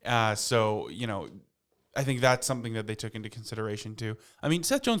 So, I think that's something that they took into consideration too. I mean,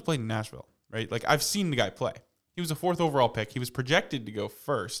 Seth Jones played in Nashville, right? Like, I've seen the guy play. He was a 4th overall pick. He was projected to go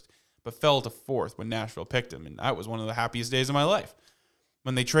 1st, but fell to 4th when Nashville picked him. And that was one of the happiest days of my life.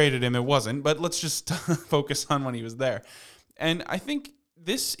 When they traded him, it wasn't, but let's just focus on when he was there. And I think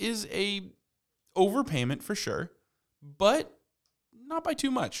this is a overpayment for sure, but not by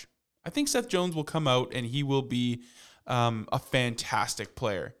too much. I think Seth Jones will come out and he will be a fantastic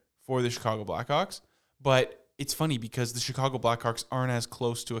player for the Chicago Blackhawks. But it's funny because the Chicago Blackhawks aren't as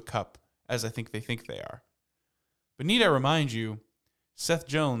close to a cup as I think they are. But need I remind you, Seth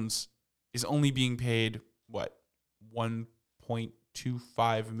Jones is only being paid, what,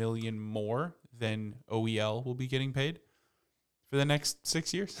 $1.25 million more than OEL will be getting paid for the next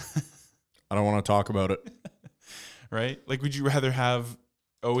 6 years? I don't want to talk about it. Right? Like, would you rather have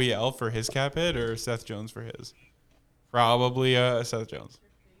OEL for his cap hit or Seth Jones for his? Probably Seth Jones.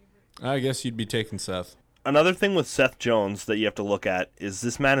 I guess you'd be taking Seth. Another thing with Seth Jones that you have to look at is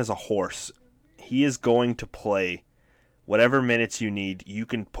this man is a horse. He is going to play whatever minutes you need. You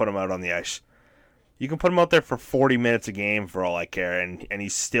can put him out on the ice. You can put him out there for 40 minutes a game for all I care, and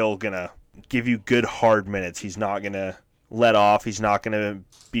he's still going to give you good, hard minutes. He's not going to let off. He's not going to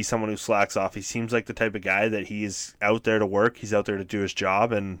be someone who slacks off. He seems like the type of guy that he is out there to work. He's out there to do his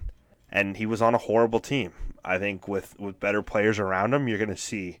job, and he was on a horrible team. I think with better players around him, you're going to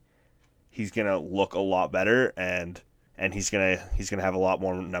see he's going to look a lot better, and he's going to have a lot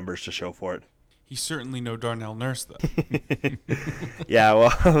more numbers to show for it. He's certainly no Darnell Nurse, though. Yeah,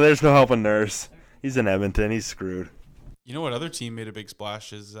 well, there's no helping Nurse. He's in Edmonton. He's screwed. You know what other team made a big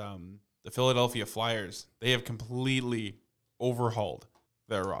splash is the Philadelphia Flyers. They have completely overhauled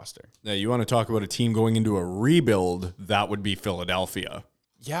their roster. Yeah, you want to talk about a team going into a rebuild, that would be Philadelphia.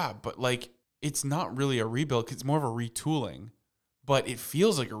 Yeah, but it's not really a rebuild. It's more of a retooling. But it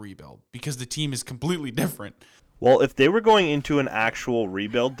feels like a rebuild because the team is completely different. Well, if they were going into an actual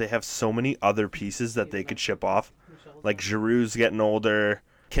rebuild, they have so many other pieces that they could ship off. Like Giroux's getting older.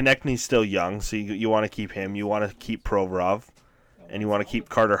 Konechny's still young, so you want to keep him. You want to keep Provorov, and you want to keep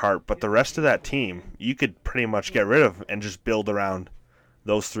Carter Hart. But the rest of that team, you could pretty much get rid of and just build around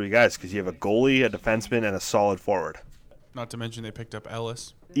those 3 guys because you have a goalie, a defenseman, and a solid forward. Not to mention they picked up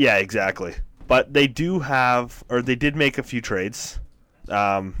Ellis. Yeah, exactly. But they did make a few trades.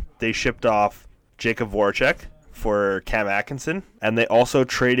 They shipped off Jacob Voracek for Cam Atkinson, and they also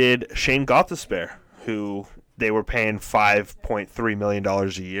traded Shane Gothisbehere, who they were paying $5.3 million a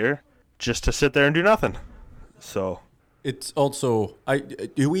year just to sit there and do nothing. So it's also,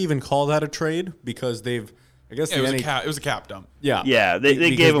 do we even call that a trade? Because they've, I guess it was a cap dump. Yeah. Yeah,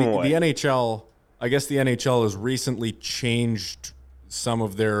 they gave him away. The NHL, I guess the NHL has recently changed some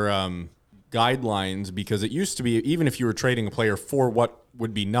of their guidelines, because it used to be, even if you were trading a player for what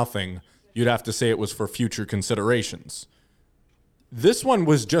would be nothing, you'd have to say it was for future considerations. This one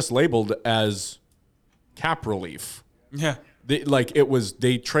was just labeled as cap relief. Yeah.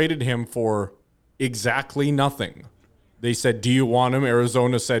 They traded him for exactly nothing. They said, "Do you want him?"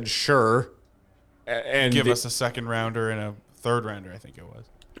 Arizona said, "Sure." And give us a second rounder and a third rounder, I think it was.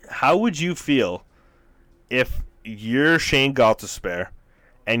 How would you feel if you're Shane Gothisbehere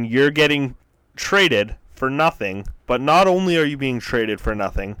and you're getting traded for nothing, but not only are you being traded for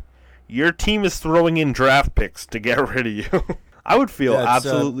nothing, your team is throwing in draft picks to get rid of you? I would feel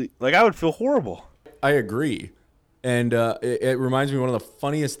I would feel horrible. I agree. And it reminds me of one of the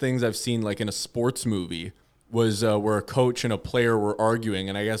funniest things I've seen, like in a sports movie, was where a coach and a player were arguing.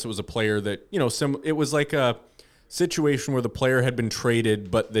 And I guess it was a player that, it was like a situation where the player had been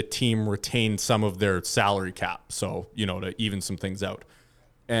traded, but the team retained some of their salary cap. So, to even some things out.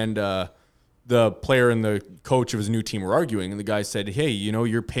 And the player and the coach of his new team were arguing. And the guy said, "Hey,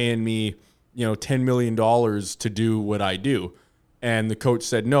 you're paying me, $10 million to do what I do." And the coach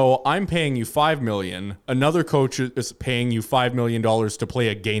said, "No, I'm paying you $5 million. Another coach is paying you $5 million to play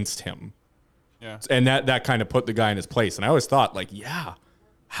against him." Yeah. And that kind of put the guy in his place. And I always thought,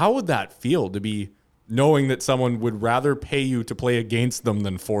 how would that feel to be knowing that someone would rather pay you to play against them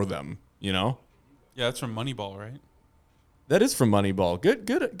than for them, Yeah, that's from Moneyball, right? That is from Moneyball.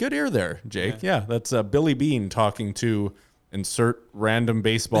 Good ear there, Jake. Yeah, that's Billy Bean talking to insert random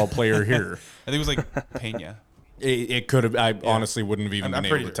baseball player here. I think it was like Pena. It could have. I honestly wouldn't have even been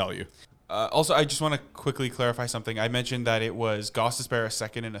able to tell you. Also, I just want to quickly clarify something. I mentioned that it was Gostisbehere a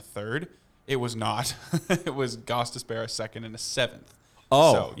second and a third. It was not. It was Gostisbehere a second and a seventh.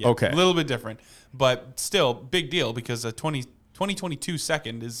 Oh, so, yeah, okay. A little bit different, but still big deal, because a 2022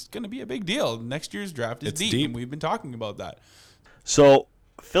 second is going to be a big deal. Next year's draft is deep, and we've been talking about that. So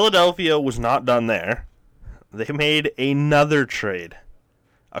Philadelphia was not done there. They made another trade,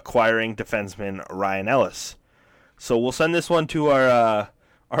 acquiring defenseman Ryan Ellis. So we'll send this one to our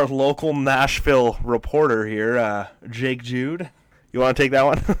local Nashville reporter here, Jake Jude. You want to take that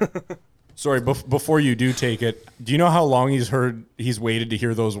one? Sorry, before you do take it, do you know how long he's waited to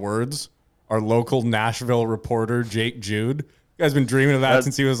hear those words? Our local Nashville reporter, Jake Jude. You guy's been dreaming of that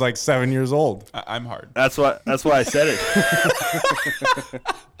since he was like 7 years old. I'm hard. That's why I said it.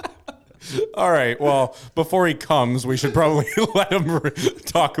 All right. Well, before he comes, we should probably let him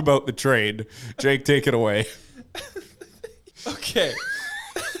talk about the trade. Jake, take it away. Okay.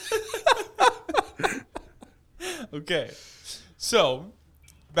 Okay. So,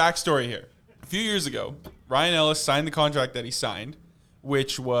 backstory here. A few years ago, Ryan Ellis signed the contract that he signed,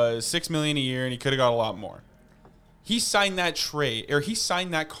 which was $6 million a year, and he could have got a lot more. He signed that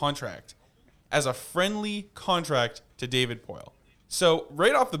contract as a friendly contract to David Poile. So,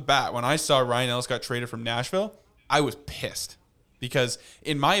 right off the bat, when I saw Ryan Ellis got traded from Nashville, I was pissed. Because,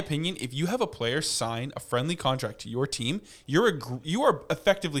 in my opinion, if you have a player sign a friendly contract to your team, you are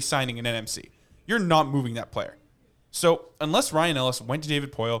effectively signing an NMC. You're not moving that player. So, unless Ryan Ellis went to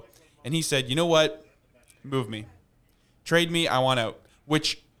David Poile and he said, "You know what? Move me. Trade me. I want out."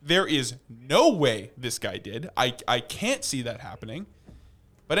 Which there is no way this guy did. I can't see that happening.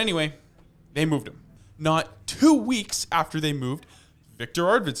 But anyway, they moved him. Not 2 weeks after they moved Victor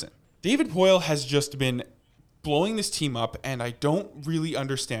Arvidsson. David Poile has just been blowing this team up, and I don't really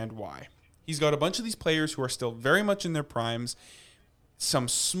understand why. He's got a bunch of these players who are still very much in their primes. Some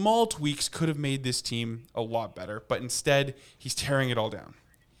small tweaks could have made this team a lot better, but instead, he's tearing it all down.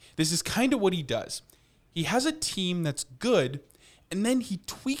 This is kind of what he does. He has a team that's good, and then he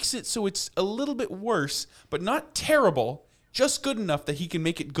tweaks it so it's a little bit worse, but not terrible, just good enough that he can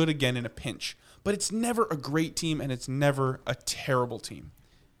make it good again in a pinch. But it's never a great team, and it's never a terrible team.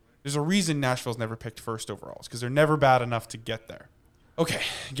 There's a reason Nashville's never picked first overall. It's because they're never bad enough to get there. Okay,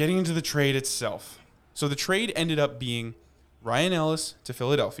 getting into the trade itself. So the trade ended up being Ryan Ellis to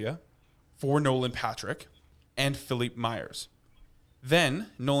Philadelphia for Nolan Patrick and Philippe Myers. Then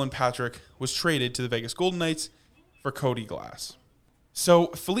Nolan Patrick was traded to the Vegas Golden Knights for Cody Glass. So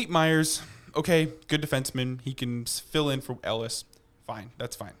Philippe Myers, okay, good defenseman. He can fill in for Ellis. Fine,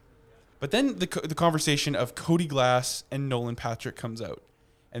 that's fine. But then the conversation of Cody Glass and Nolan Patrick comes out.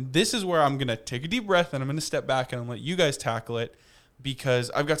 And this is where I'm going to take a deep breath and I'm going to step back and I'm going to let you guys tackle it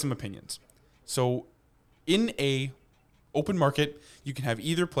because I've got some opinions. So in a open market, you can have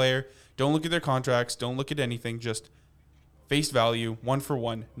either player. Don't look at their contracts. Don't look at anything. Just face value,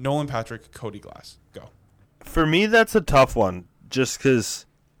 1-for-1. Nolan Patrick, Cody Glass. Go. For me, that's a tough one. Just because,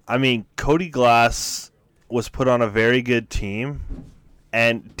 I mean, Cody Glass was put on a very good team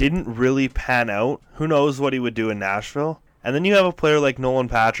and didn't really pan out. Who knows what he would do in Nashville? And then you have a player like Nolan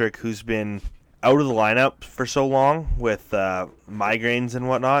Patrick who's been out of the lineup for so long with migraines and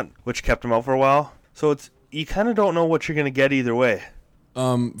whatnot, which kept him out for a while. So you kind of don't know what you're going to get either way.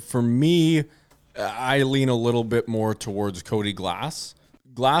 For me, I lean a little bit more towards Cody Glass.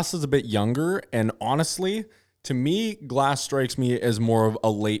 Glass is a bit younger, and honestly, to me, Glass strikes me as more of a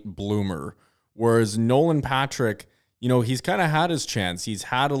late bloomer, whereas Nolan Patrick, he's kind of had his chance. He's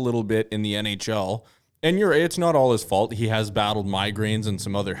had a little bit in the NHL, and it's not all his fault. He has battled migraines and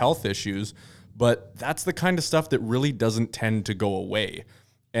some other health issues, but that's the kind of stuff that really doesn't tend to go away.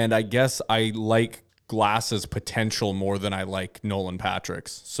 And I guess I like Glass's potential more than I like Nolan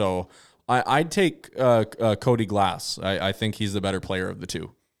Patrick's. So I'd take Cody Glass. I think he's the better player of the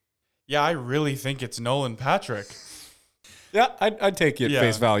two. Yeah, I really think it's Nolan Patrick. Yeah, I'd take it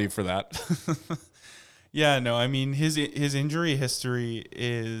face value for that. Yeah, no, I mean, his injury history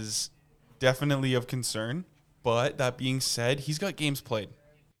is definitely of concern. But that being said, he's got games played.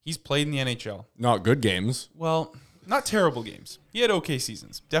 He's played in the NHL. Not good games. Well, not terrible games. He had okay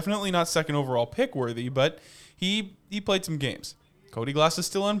seasons. Definitely not second overall pick worthy, but he played some games. Cody Glass is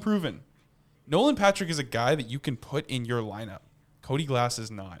still unproven. Nolan Patrick is a guy that you can put in your lineup. Cody Glass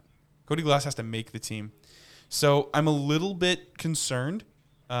is not. Cody Glass has to make the team. So I'm a little bit concerned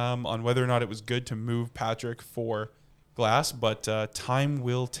on whether or not it was good to move Patrick for Glass, but time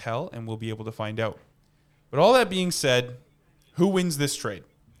will tell, and we'll be able to find out. But all that being said, who wins this trade?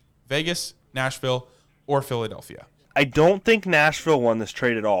 Vegas, Nashville, or Philadelphia? I don't think Nashville won this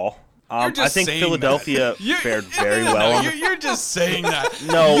trade at all. I think Philadelphia fared very well. You're just saying that.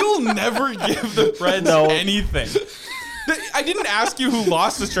 No. You'll never give the Preds anything. I didn't ask you who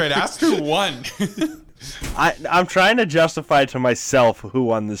lost this trade. I asked who won. I'm trying to justify to myself who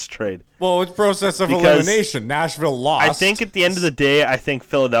won this trade. Well, it's process of elimination. Nashville lost. I think at the end of the day, I think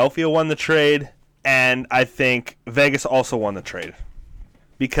Philadelphia won the trade, and I think Vegas also won the trade.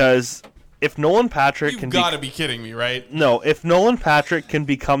 Because if Nolan Patrick You've got to be kidding me, right? No, if Nolan Patrick can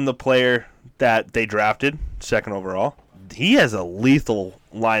become the player that they drafted, second overall, he has a lethal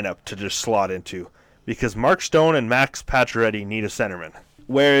lineup to just slot into. Because Mark Stone and Max Pacioretty need a centerman.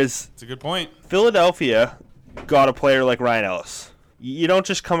 Whereas that's a good point. Philadelphia got a player like Ryan Ellis. You don't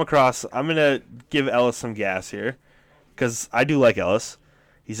just come across. I'm gonna give Ellis some gas here, because I do like Ellis.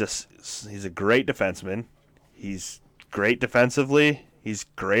 He's a great defenseman. He's great defensively. He's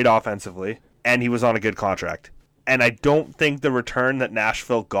great offensively, and he was on a good contract. And I don't think the return that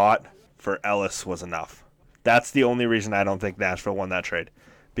Nashville got for Ellis was enough. That's the only reason I don't think Nashville won that trade,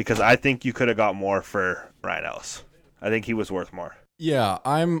 because I think you could have got more for Ryan Ellis. I think he was worth more. Yeah,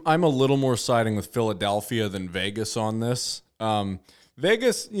 I'm a little more siding with Philadelphia than Vegas on this.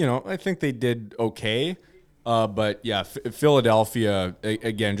 Vegas, I think they did okay. But yeah, Philadelphia,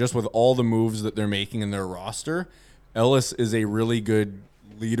 again, just with all the moves that they're making in their roster, Ellis is a really good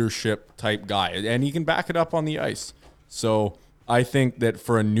leadership type guy, and he can back it up on the ice. So I think that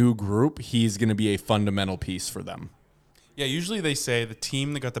for a new group, he's going to be a fundamental piece for them. Yeah, usually they say the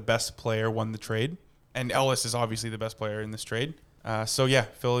team that got the best player won the trade, and Ellis is obviously the best player in this trade. So yeah,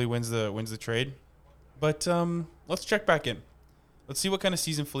 Philly wins the trade. But let's check back in. Let's see what kind of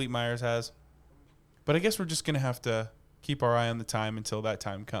season Philippe Myers has. But I guess we're just going to have to keep our eye on the time until that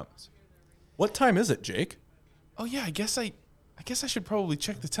time comes. What time is it, Jake? Oh yeah, I guess I should probably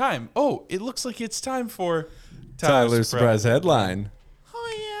check the time. Oh, it looks like it's time for Tyler's Surprise Headline.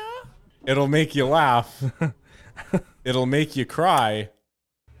 Oh yeah. It'll make you laugh. It'll make you cry.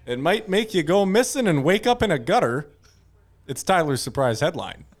 It might make you go missing and wake up in a gutter. It's Tyler's Surprise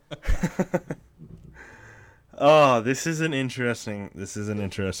Headline. Oh, this is an interesting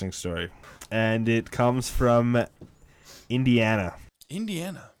story. And it comes from Indiana.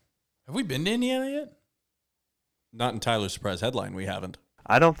 Indiana. Have we been to Indiana yet? Not in Tyler's Surprise Headline, we haven't.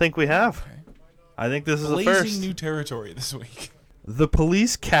 I don't think we have. Okay. I think this is the Blazing first. new territory this week. The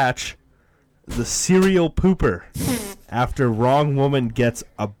police catch the serial pooper after wrong woman gets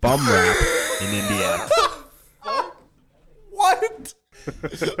a bum rap in Indiana. What?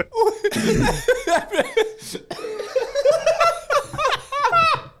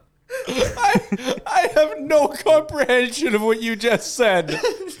 I have no comprehension of what you just said.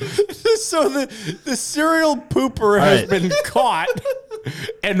 So the serial pooper has been caught.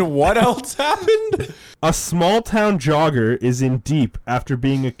 And what else happened? A small town jogger is in deep after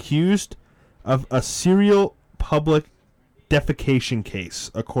being accused of a serial public defecation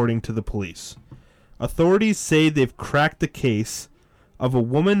case, according to the police. Authorities say they've cracked the case of a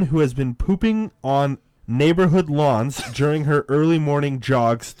woman who has been pooping on neighborhood lawns during her early morning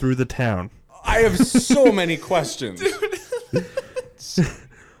jogs through the town. I have so many questions.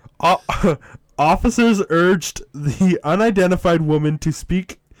 Officers urged the unidentified woman to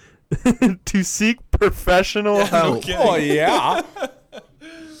seek professional help. Oh, yeah.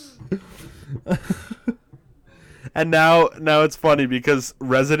 And now it's funny because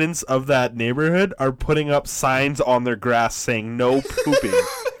residents of that neighborhood are putting up signs on their grass saying no pooping.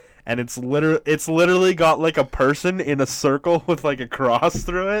 And it's literally got like a person in a circle with like a cross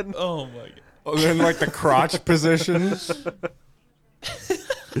through it. Oh my god. Oh, then like the crotch position.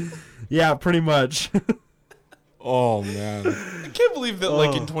 Yeah, pretty much. Oh, man. I can't believe that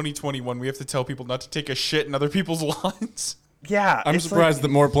like in 2021 we have to tell people not to take a shit in other people's lawns. Yeah. I'm surprised that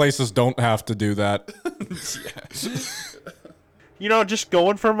more places don't have to do that. You know, just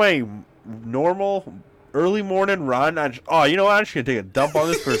going for my normal early morning run. You know what? I'm just going to take a dump on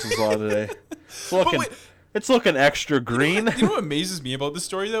this person's lawn today. It's looking extra green. You know what amazes me about this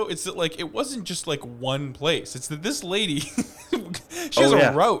story, though? It's that, like, it wasn't just, like, one place. It's that this lady, she has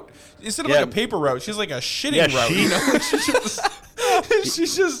a route. Instead of, like, a paper route, she has, like, a shitting route. You know?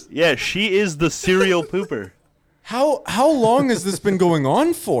 She's just... Yeah, she is the serial pooper. How long has this been going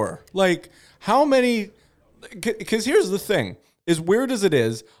on for? Like, how many... Because here's the thing. As weird as it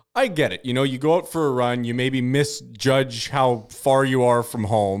is, I get it. You know, you go out for a run, you maybe misjudge how far you are from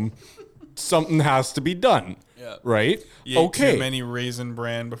home. Something has to be done, right? You ate too many Raisin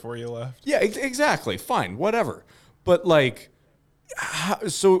Bran before you left. Yeah, exactly. Fine, whatever. But, like,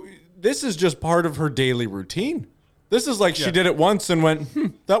 so this is just part of her daily routine. This is like she did it once and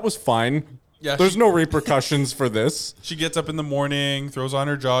went, that was fine. Yeah, there's no repercussions for this. She gets up in the morning, throws on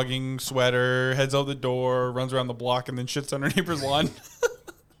her jogging sweater, heads out the door, runs around the block, and then shits on her neighbor's lawn.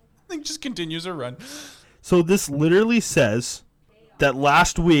 Like, just continues her run. So this literally says that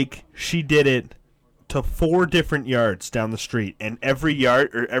last week she did it to 4 different yards down the street, and every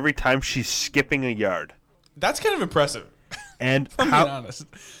time she's skipping a yard. That's kind of impressive. And if I'm being honest.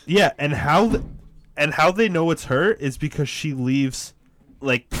 Yeah, and how they know it's her is because she leaves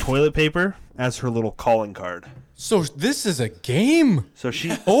like toilet paper as her little calling card. So this is a game. So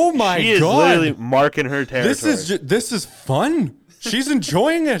she oh my she is god, literally marking her territory. This is fun. She's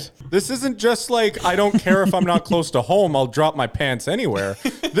enjoying it. This isn't just like, I don't care if I'm not close to home, I'll drop my pants anywhere.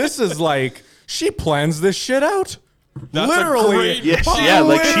 This is like, she plans this shit out. That's literally.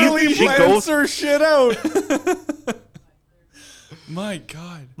 Like she goes her shit out. My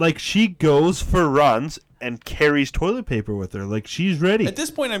god. Like she goes for runs and carries toilet paper with her. Like she's ready. At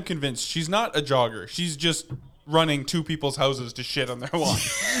this point, I'm convinced she's not a jogger. She's just running to people's houses to shit on their lawn.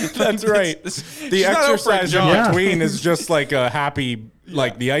 That's right. The exercise in between is just like a happy,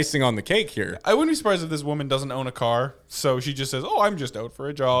 like the icing on the cake here. I wouldn't be surprised if this woman doesn't own a car, so she just says, "Oh, I'm just out for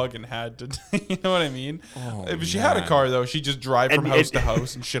a jog," and had to. You know what I mean? If she had a car, though, she'd just drive from house to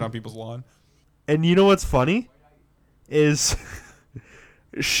house and shit on people's lawn. And you know what's funny is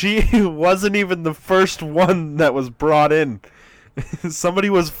she wasn't even the first one that was brought in. Somebody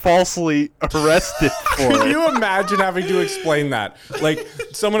was falsely arrested for it. Can you imagine having to explain that? Like,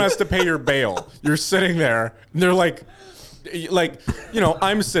 someone has to pay your bail. You're sitting there, and they're like, you know,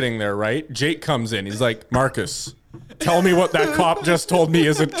 I'm sitting there, right? Jake comes in. He's like, Marcus, tell me what that cop just told me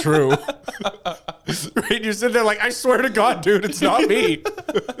isn't true. Right? You're sitting there like, I swear to God, dude, it's not me.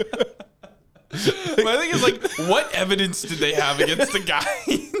 My thing is, like, what evidence did they have against the guy?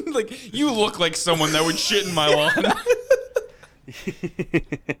 Like, you look like someone that would shit in my lawn.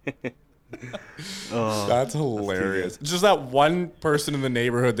 That's hilarious. That's just that one person in the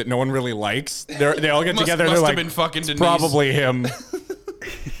neighborhood that no one really likes. They all get together and they're like, been fucking Denise. Probably him.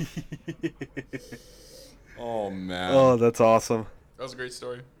 Oh man. Oh, that's awesome. That was a great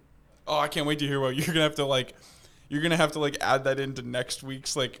story. Oh, I can't wait to hear what you're gonna have to add that into next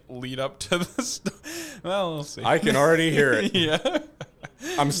week's like lead up to this. Well, we'll see. I can already hear it. Yeah.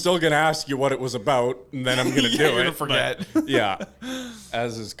 I'm still gonna ask you what it was about, and then I'm gonna do you're it. Gonna forget. Yeah,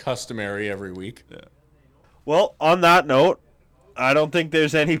 as is customary every week. Yeah. Well, on that note, I don't think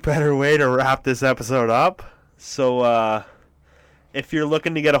there's any better way to wrap this episode up. So, if you're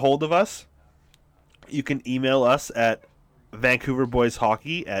looking to get a hold of us, you can email us at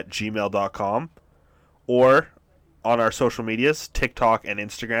vancouverboyshockey@gmail.com or on our social medias, TikTok and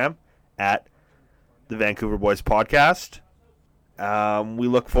Instagram at the Vancouver Boys Podcast. We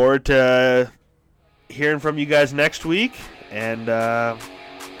look forward to hearing from you guys next week. And, yeah,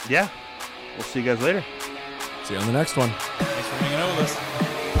 we'll see you guys later. See you on the next one. Thanks for hanging out with us.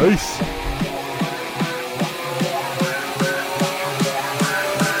 Peace.